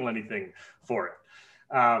don't feel anything for it.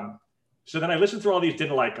 So then I listened through all these,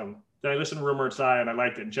 didn't like them. Then I listened to Rumor and Sigh and I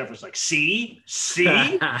liked it. And Jeff was like, see?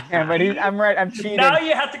 Yeah, but I'm right. I'm cheating. Now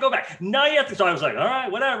you have to go back. So I was like, all right,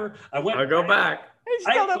 whatever. I'll go back.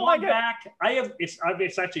 I have gone back.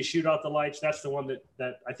 It's actually Shoot Out the Lights. That's the one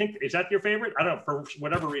that I think, is that your favorite? I don't know, for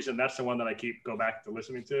whatever reason, that's the one that I go back to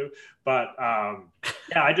listening to. But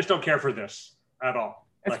yeah, I just don't care for this at all.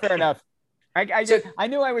 That's fair enough. I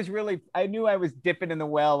knew I was dipping in the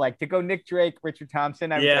well, like to go Nick Drake, Richard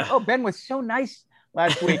Thompson. I was like, oh, Ben was so nice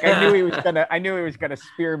last week. I knew he was gonna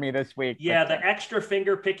spear me this week. Yeah, the extra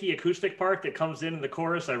finger picky acoustic part that comes in the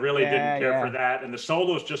chorus, I really didn't care for that. And the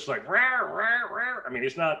solo is just like, rawr, rawr, rawr. I mean,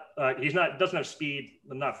 he's not doesn't have speed,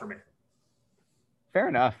 not for me. Fair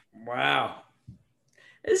enough. Wow.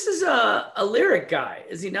 This is a lyric guy,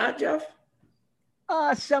 is he not, Jeff?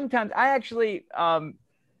 Sometimes I actually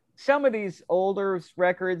some of these older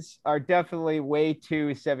records are definitely way too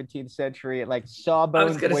 17th century, like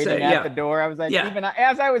Sawbones waiting at the door. I was like, even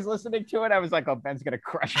as I was listening to it, I was like, oh, Ben's going to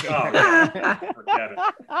crush me. Forget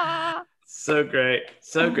it. So great.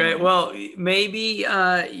 So great. Well, maybe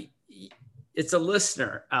it's a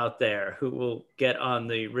listener out there who will get on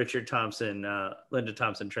the Richard Thompson, Linda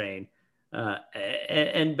Thompson train.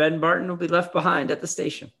 And Ben Barton will be left behind at the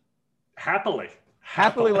station.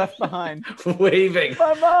 Happily left behind. Waving.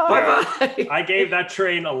 Bye-bye. I gave that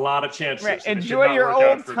train a lot of chances. Right. Enjoy your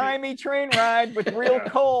old-timey train ride with real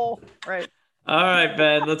coal. Right. All right,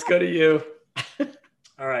 Ben, let's go to you.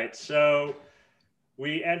 All right. So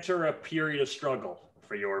we enter a period of struggle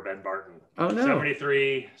for your Ben Barton. Oh, no.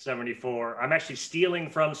 73, 74. I'm actually stealing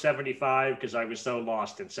from 75 because I was so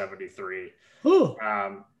lost in 73. Ooh.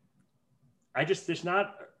 There's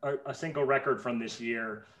not a single record from this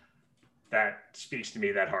year that speaks to me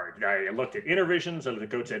that hard. I looked at Intervisions, I looked at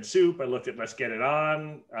Goat's Head Soup, I looked at Let's Get It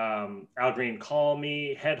On, Al Green, Call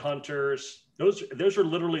Me, Headhunters. Those are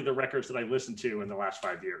literally the records that I listened to in the last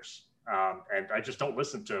 5 years. And I just don't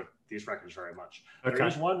listen to these records very much. Okay. There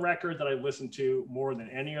is one record that I listen to more than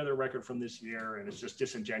any other record from this year, and it's just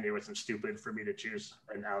disingenuous and stupid for me to choose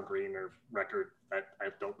an Al Green or record that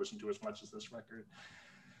I don't listen to as much as this record.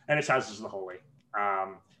 And it's Houses of the Holy.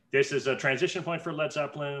 This is a transition point for Led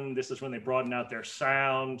Zeppelin. This is when they broaden out their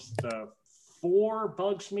sound. The 4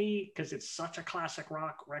 bugs me because it's such a classic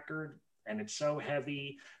rock record and it's so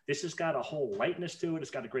heavy. This has got a whole lightness to it.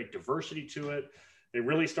 It's got a great diversity to it. They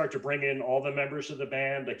really start to bring in all the members of the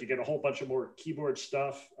band. Like you get a whole bunch of more keyboard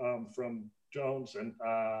stuff from Jones. And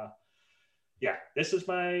this is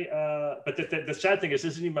my, but the sad thing is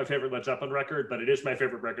this isn't even my favorite Led Zeppelin record, but it is my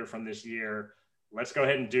favorite record from this year. Let's go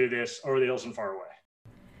ahead and do this. Over the Hills and Far Away.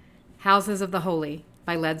 Houses of the Holy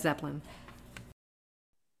by Led Zeppelin.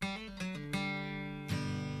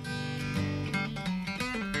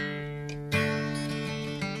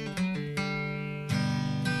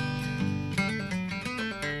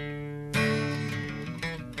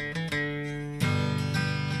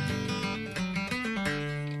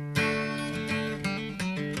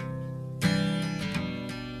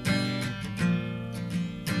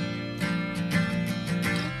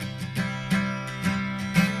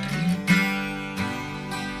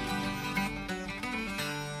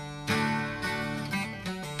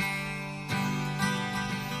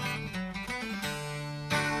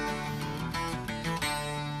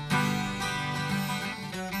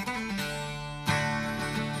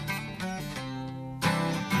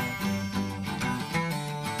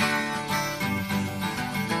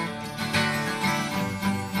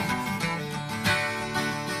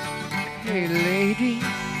 Hey lady,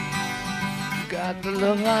 got the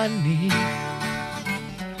love I need.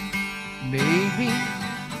 Maybe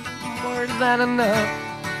more than enough.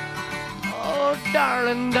 Oh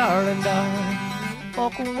darling, darling, darling,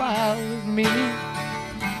 walk a while with me.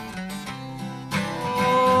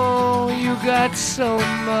 Oh, you got so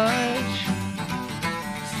much,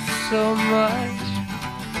 so much,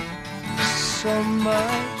 so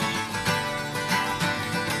much.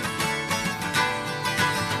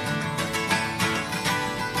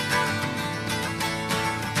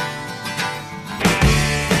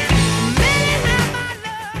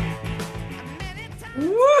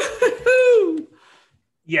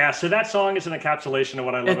 Yeah, so that song is an encapsulation of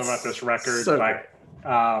what I love about this record. So like,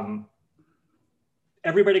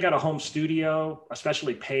 everybody got a home studio,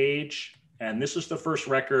 especially Page, and this is the first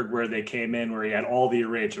record where they came in where he had all the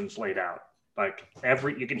arrangements laid out. Like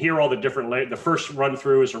you can hear all the different. The first run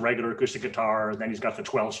through is a regular acoustic guitar, then he's got the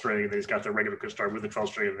 12 string, then he's got the regular acoustic guitar with the 12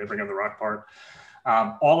 string, and they bring in the rock part.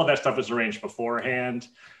 All of that stuff is arranged beforehand.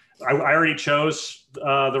 I already chose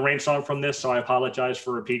the Rain song from this, so I apologize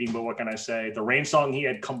for repeating, but what can I say? The Rain song, he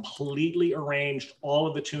had completely arranged all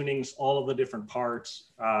of the tunings, all of the different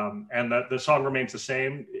parts, and the song remains the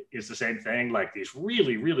same, is the same thing, like these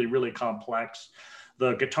really, really, really complex,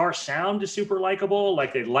 The guitar sound is super likable.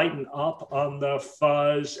 Like they lighten up on the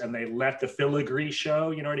fuzz and they let the filigree show.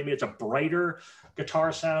 You know what I mean? It's a brighter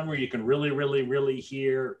guitar sound where you can really, really, really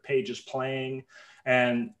hear Page's playing.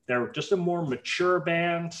 And they're just a more mature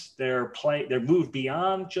band. They're moved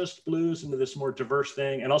beyond just blues into this more diverse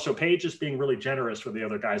thing. And also Page is being really generous with the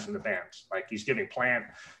other guys in the band. Like he's giving Plant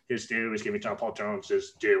his due, he's giving John Paul Jones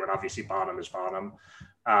his due, and obviously Bonham is Bonham.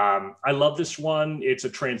 I love this one. It's a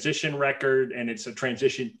transition record, and it's a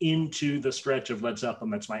transition into the stretch of Led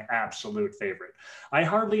Zeppelin that's my absolute favorite.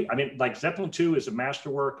 Like Zeppelin 2 is a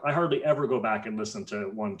masterwork. I hardly ever go back and listen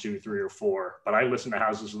to 1, 2, 3, or 4, but I listen to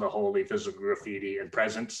Houses of the Holy, Physical Graffiti, and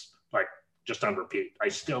Presence, like just on repeat. I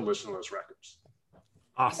still listen to those records.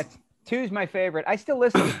 Awesome. 2 is my favorite. I still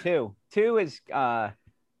listen to 2. 2 is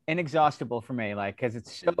inexhaustible for me, like, because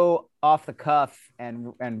it's so off the cuff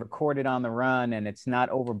and recorded on the run, and it's not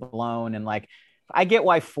overblown. And like, I get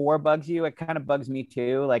why 4 bugs you. It kind of bugs me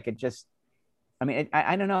too. Like it just,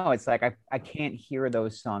 I don't know. It's like I can't hear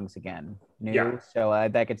those songs again. So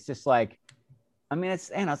like it's just like,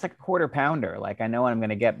 it's it's like a quarter pounder. Like I know what I'm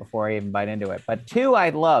gonna get before I even bite into it. But 2 I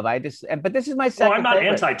love. But this is my second. I'm not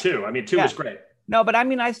favorite. anti 2. 2 is great. No, but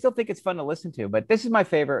I still think it's fun to listen to. But this is my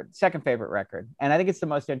second favorite record, and I think it's the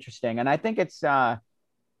most interesting. And I think it's, in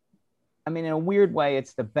a weird way,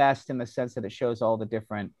 it's the best in the sense that it shows all the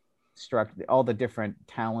different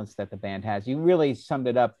talents that the band has. You really summed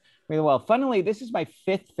it up really well. Funnily, this is my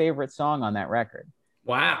 5th favorite song on that record.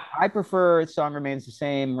 Wow. I prefer Song Remains the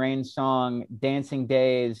Same, Rain Song, Dancing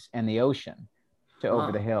Days, and The Ocean to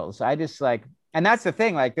Over the Hills. I just like, and that's the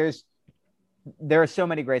thing. Like there are so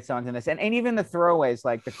many great songs in this, and even the throwaways,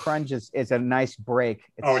 like the crunge is a nice break.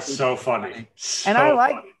 It's so funny. And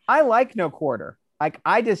I like No Quarter. Like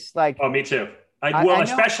I just like. Oh, me too.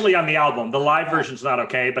 Especially on the album. The live version's not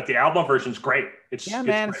okay, but the album version's great. It's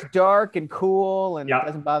dark and cool, and it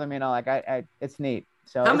doesn't bother me at all. Like it's neat.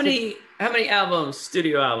 So how many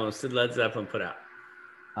studio albums did Led Zeppelin put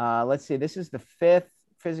out? Let's see. This is the 5th.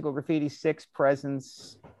 Physical Graffiti, 6,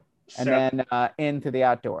 Presence. And 7. Then Into the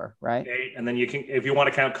Outdoor, right? 8, and then you can, if you want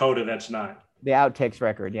to count Coda, that's 9. The Outtakes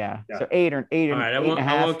record, yeah. So 8 or 8. All right, I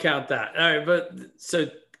won't count that. All right, but so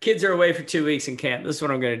kids are away for 2 weeks in camp. This is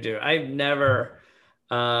what I'm going to do. I've never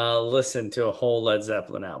listened to a whole Led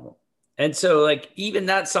Zeppelin album, and so like even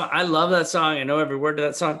that song, I love that song. I know every word to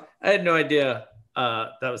that song. I had no idea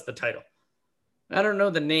that was the title. I don't know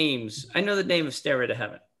the names. I know the name of Stairway to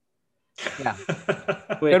Heaven. Yeah,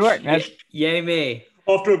 good work. Yay me.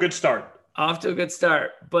 Off to a good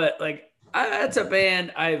start. But like that's a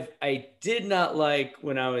band I did not like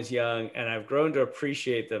when I was young, and I've grown to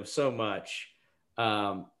appreciate them so much.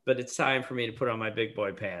 But it's time for me to put on my big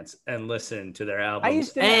boy pants and listen to their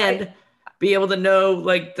albums be able to know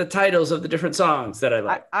like the titles of the different songs that I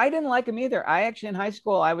like. I didn't like them either. I actually, in high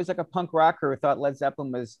school, I was like a punk rocker who thought Led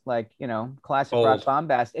Zeppelin was like, classic rock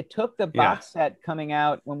bombast. It took the box set coming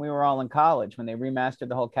out when we were all in college, when they remastered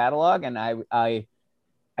the whole catalog, and I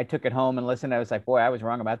took it home and listened. I was like, boy, I was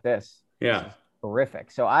wrong about this. Yeah. This is horrific.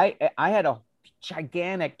 So I had a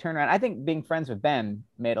gigantic turnaround. I think being friends with Ben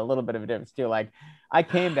made a little bit of a difference too. Like I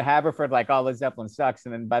came to Haverford like, oh, Led Zeppelin sucks.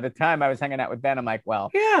 And then by the time I was hanging out with Ben, I'm like, well,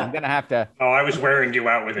 I'm going to have to. Oh, I was wearing you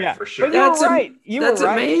out with it for sure. But that's right. That's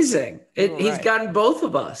amazing. He's gotten both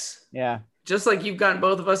of us. Yeah. Just like you've gotten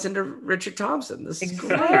both of us into Richard Thompson. This is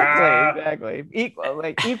exactly.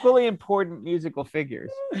 Equally important musical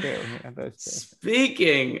figures too.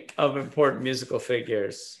 Speaking of important musical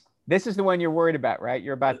figures, this is the one you're worried about, right?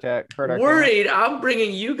 You're about to hurt our worried. I'm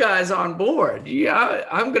bringing you guys on board. Yeah,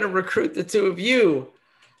 I'm going to recruit the 2 of you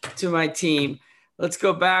to my team. Let's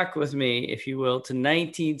go back with me, if you will, to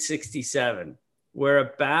 1967, where a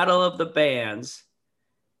battle of the bands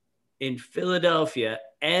in Philadelphia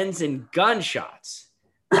ends in gunshots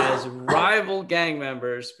as rival gang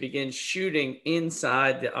members begin shooting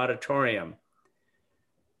inside the auditorium.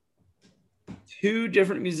 2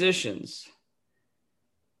 different musicians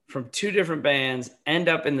from 2 different bands end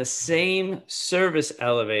up in the same service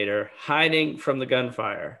elevator hiding from the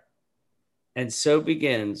gunfire. And so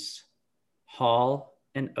begins Hall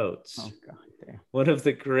and Oates. Oh, God damn. One of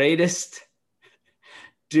the greatest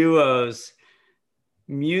duos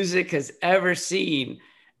music has ever seen.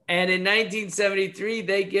 And in 1973,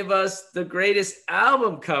 they give us the greatest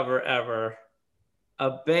album cover ever,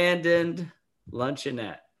 Abandoned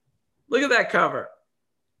Luncheonette. Look at that cover.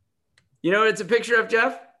 You know what it's a picture of,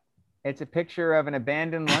 Jeff? It's a picture of an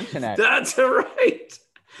abandoned luncheonette. That's right.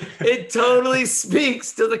 It totally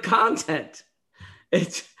speaks to the content.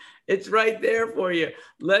 It's right there for you.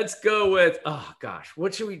 Let's go with, oh gosh,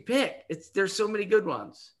 what should we pick? There's so many good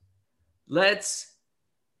ones. Let's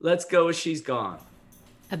go with She's Gone.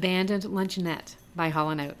 Abandoned Luncheonette by Hall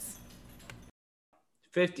 & Oates.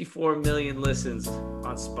 54 million listens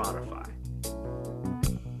on Spotify.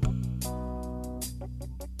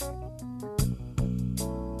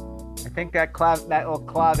 I think that little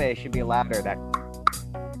clave should be louder.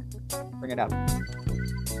 Bring it up.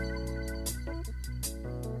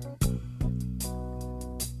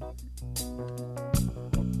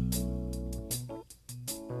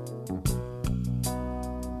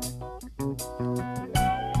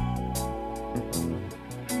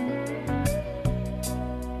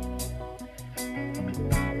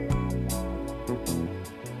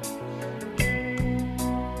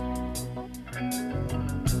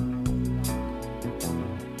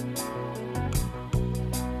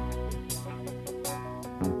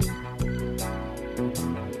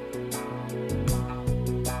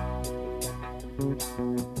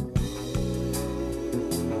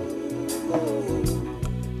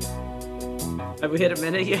 Have we hit a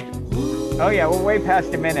minute yet? Oh yeah, we're way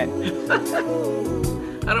past a minute. I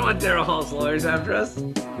don't want Daryl Hall's lawyers after us.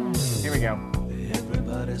 Here we go.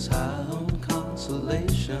 Everybody's high on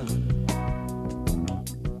consolation.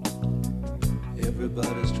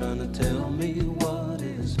 Everybody's trying to tell me what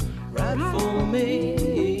is right for me.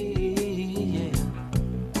 Yeah.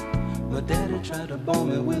 My daddy tried to bore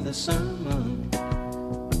me with a sermon,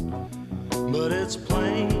 but it's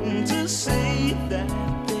plain to see that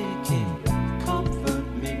they can't comfort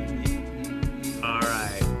me. All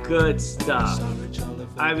right, good stuff.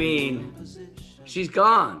 I mean, she's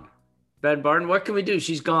gone. Ben Barton, what can we do?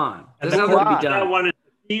 She's gone. There's nothing to be done. That one is,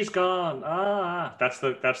 she's gone. That's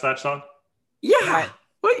that song. Yeah.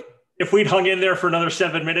 Wait. If we'd hung in there for another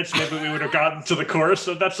 7 minutes, maybe we would have gotten to the chorus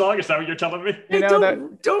of that song. Is that what you're telling me? Hey,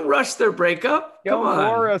 don't rush their breakup. Come on.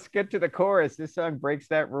 Don't us get to the chorus. This song breaks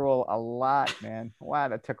that rule a lot, man. Wow,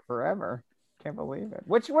 that took forever. Can't believe it.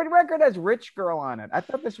 What record has Rich Girl on it? I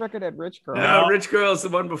thought this record had Rich Girl. No, Rich Girl is the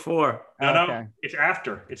one before. No, it's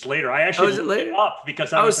after. It's later. I actually is it later? Up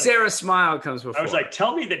because Sarah Smile comes before. I was like,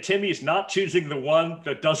 tell me that Timmy's not choosing the one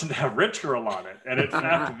that doesn't have Rich Girl on it, and in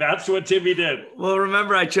fact, that's what Timmy did. Well,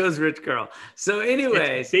 remember, I chose Rich Girl. So,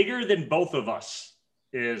 anyways, it's Bigger Than Both of Us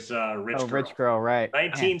is Rich Girl. Rich Girl, right?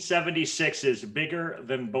 1976 is Bigger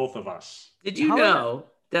Than Both of Us. Did you know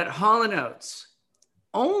that Hall & Oates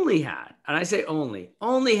only had, and I say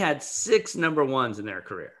only had 6 number ones in their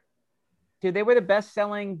career? Dude, they were the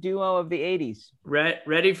best-selling duo of the 80s.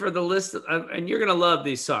 Ready for the list? And you're going to love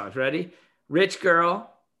these songs. Ready? Rich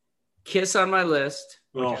Girl, Kiss on My List,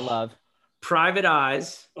 which I love. Private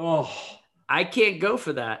Eyes. Oh, I Can't Go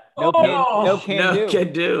For That. No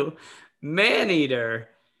can do. Maneater.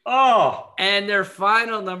 Oh. And their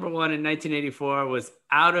final number one in 1984 was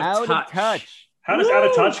Out of Touch. How does Out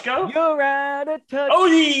of Touch go? You're out of touch. Oh,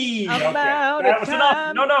 yeah. Okay. That was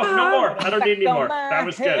enough. No more. I don't need any more. That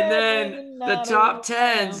was good. And then the top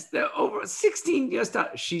 10s, the over 16.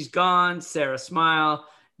 She's Gone, Sarah Smile,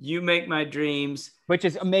 You Make My Dreams. Which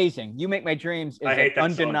is amazing. You Make My Dreams is an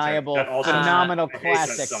undeniable, phenomenal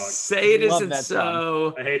classic. Say It Isn't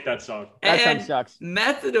So. I hate that song. That song sucks.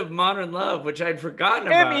 Method of Modern Love, which I'd forgotten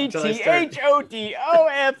about. METHODOFOMODE.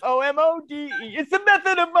 It's the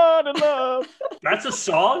method of modern love. That's a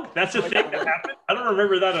song? That's a thing that happened? I don't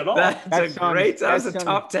remember that at all. That was a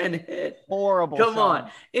top 10 hit. Horrible. Come on.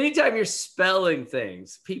 Anytime you're spelling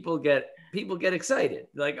things, people get excited.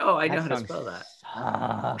 Like, oh, I know how to spell that.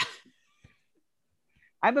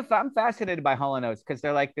 I'm fascinated by Hall & Oates because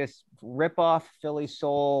they're like this rip-off Philly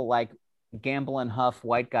soul, like Gamble and Huff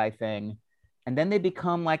white guy thing. And then they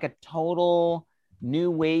become like a total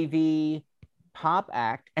new wavy pop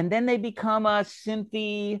act. And then they become a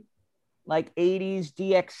synthy, like 80s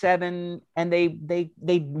DX7, and they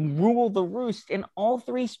rule the roost in all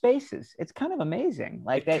 3 spaces. It's kind of amazing.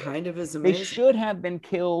 Like that kind of is amazing. They should have been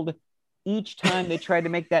killed each time they tried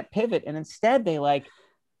to make that pivot. And instead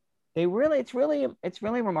it's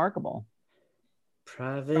really remarkable.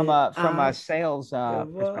 Private from a sales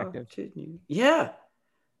perspective. Yeah,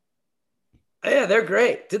 they're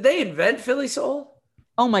great. Did they invent Philly soul?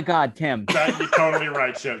 Oh my God, Tim! You're totally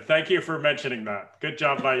right, Tim. Thank you for mentioning that. Good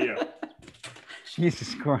job by you.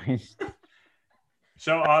 Jesus Christ!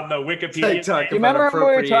 So on the Wikipedia, you remember when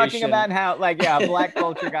we were talking about how black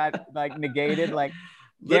culture got like negated, like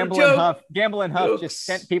Gamble and Huff just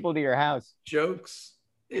sent people to your house. Jokes.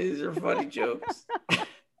 These are funny jokes.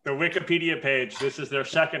 The Wikipedia page, this is their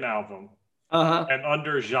second album. And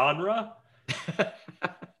under genre,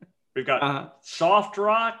 we've got soft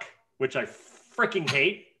rock, which I freaking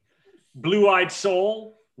hate, blue-eyed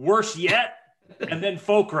soul, worse yet, and then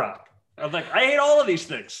folk rock. I was like, I hate all of these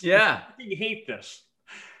things. Yeah. I freaking hate this.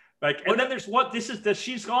 Like, and then there's what this is. The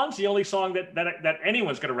She's Gone's the only song that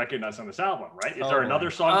anyone's going to recognize on this album, right? Is there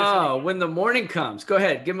another song? Oh, When the Morning Comes. Go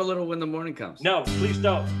ahead, give him a little When the Morning Comes. No, please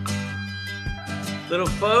don't. Little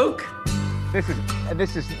folk. This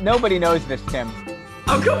is nobody knows this, Tim.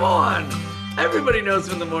 Oh, come on! Everybody knows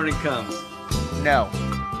When the Morning Comes. No.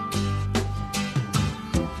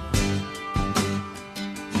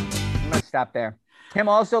 I'm gonna stop there. Tim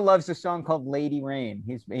also loves a song called Lady Rain.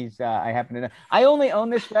 He's I happen to know. I only own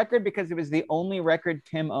this record because it was the only record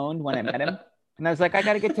Tim owned when I met him. And I was like, I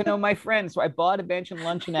got to get to know my friends. So I bought a Bench and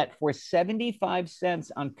Luncheonette for 75 cents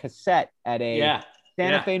on cassette at a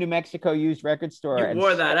Santa Fe, New Mexico used record store. You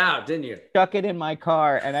wore that out, didn't you? Stuck it in my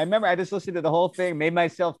car. And I remember I just listened to the whole thing, made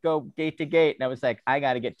myself go gate to gate. And I was like, I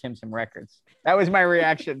got to get Tim some records. That was my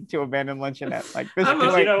reaction to Abandoned Luncheonette. Like this,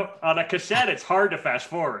 on a cassette, it's hard to fast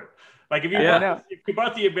forward. Like if you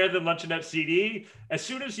bought the Abandoned Luncheonette CD, as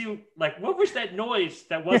soon as you what was that noise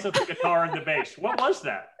that wasn't the guitar and the bass? What was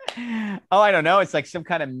that? Oh, I don't know. It's like some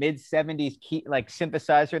kind of mid-70s key, like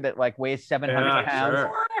synthesizer that like weighs 700 pounds.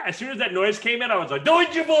 Sure. As soon as that noise came in, I was like,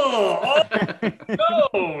 Deutsche Bull!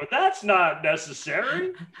 No, that's not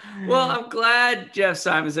necessary. Well, I'm glad, Jeff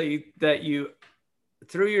Simons, that you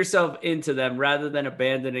threw yourself into them rather than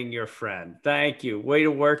abandoning your friend. Thank you. Way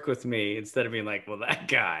to work with me instead of being like, well, that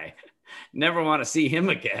guy. Never want to see him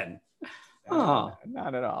again. Oh,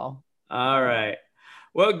 not at all. All right.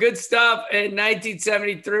 Well, good stuff. In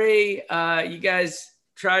 1973, you guys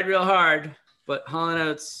tried real hard, but Hall &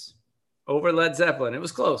 Oates over Led Zeppelin. It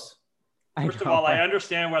was close. First of all, I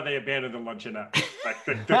understand why they abandoned the Luncheonette. Like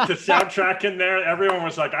the soundtrack in there, everyone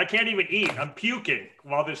was like, I can't even eat. I'm puking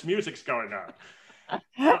while this music's going on.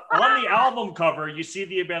 On the album cover, you see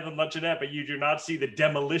the Abandoned Luncheonette, but you do not see the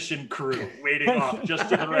Demolition Crew waiting off just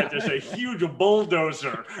to the right. There's a huge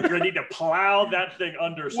bulldozer ready to plow that thing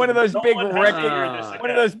under. One of those big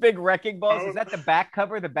wrecking balls. Is that the back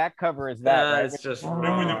cover? The back cover is that, right? It's just with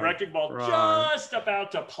the wrecking ball just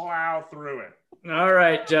about to plow through it. All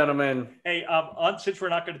right, gentlemen. Hey, since we're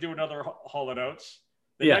not going to do another Hall & Oates,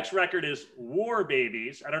 the next record is War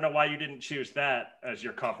Babies. I don't know why you didn't choose that as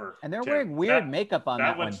your cover. And they're wearing weird makeup on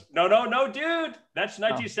that one. No, dude. That's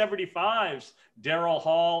 1975's Daryl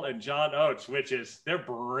Hall and John Oates, which is they're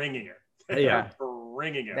bringing it. Yeah,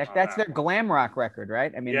 bringing it. That's their glam rock record,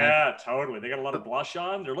 right? I mean, totally. They got a lot of blush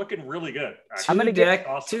on. They're looking really good. I'm gonna get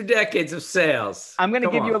 2 decades of sales. I'm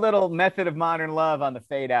gonna give you a little Method of Modern Love on the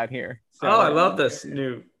fade out here. So, I love this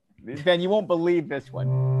new. Ben, you won't believe this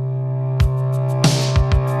one.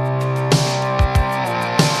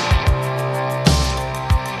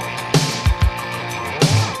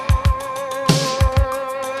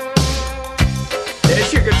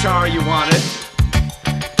 Your guitar you wanted.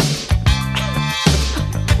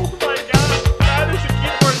 Oh my God, that is a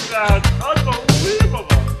keyboard sound. Unbelievable.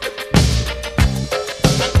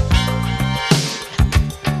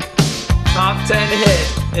 Top 10 hit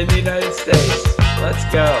in the United States. Let's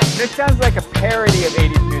go. This sounds like a parody of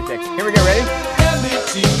 80s music. Here we go, ready?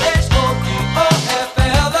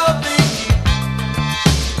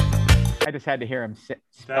 I just had to hear him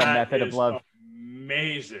spell Method of Love.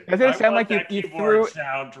 Amazing. Doesn't it sound like you threw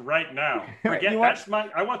sound right now?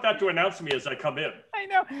 I want that to announce me as I come in. I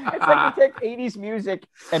know. It's like you take 80s music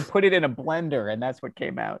and put it in a blender, and that's what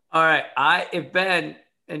came out. All right. If Ben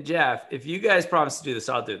and Jeff, if you guys promise to do this,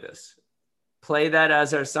 I'll do this. Play that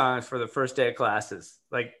as our song for the first day of classes.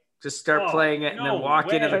 Like, just start playing it and then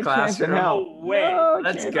walk into the classroom. No way.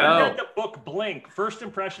 Let's go. I read the book Blink. First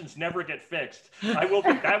impressions never get fixed.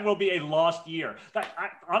 That will be a lost year.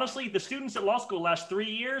 Honestly, the students at law school last 3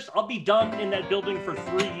 years. I'll be done in that building for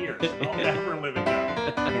 3 years. I'll never live it down.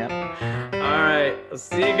 Yep. All right. I'll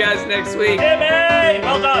see you guys next week. Hey,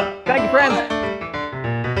 well done. Thank you, friends.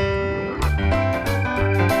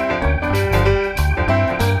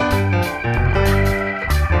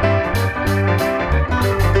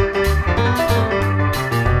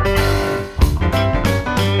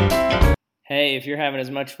 Hey, if you're having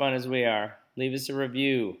as much fun as we are, leave us a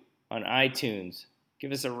review on iTunes.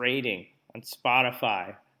 Give us a rating on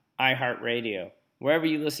Spotify, iHeartRadio. Wherever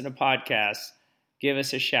you listen to podcasts, give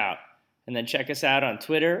us a shout. And then check us out on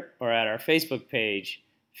Twitter or at our Facebook page,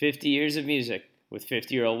 50 Years of Music with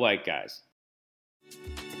 50-Year-Old White Guys.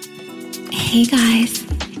 Hey guys,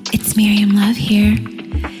 it's Miriam Love here,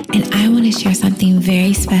 and I want to share something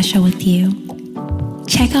very special with you.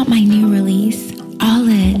 Check out my new release, All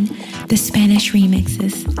In, the Spanish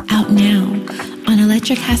remixes, out now on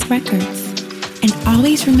Electric House Records. And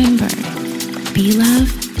always remember, be love,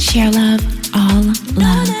 share love, all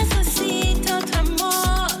love.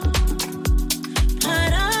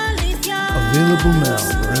 Available now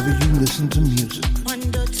wherever you listen to music.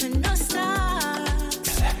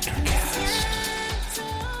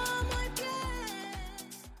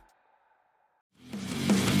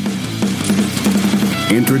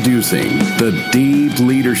 Introducing the Deep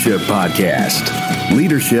Leadership Podcast.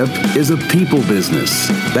 Leadership is a people business.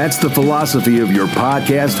 That's the philosophy of your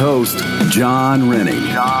podcast host, John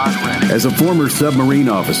Rennie. As a former submarine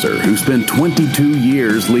officer who spent 22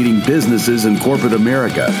 years leading businesses in corporate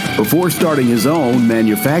America before starting his own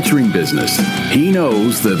manufacturing business, he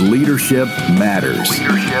knows that leadership matters.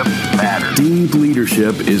 Deep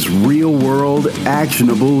Leadership is real-world,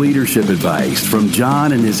 actionable leadership advice from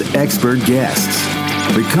John and his expert guests.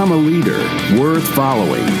 Become a leader worth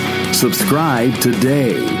following. Subscribe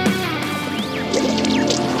today.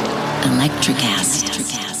 Electricast.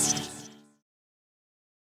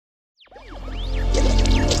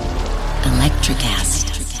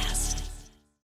 Electricast.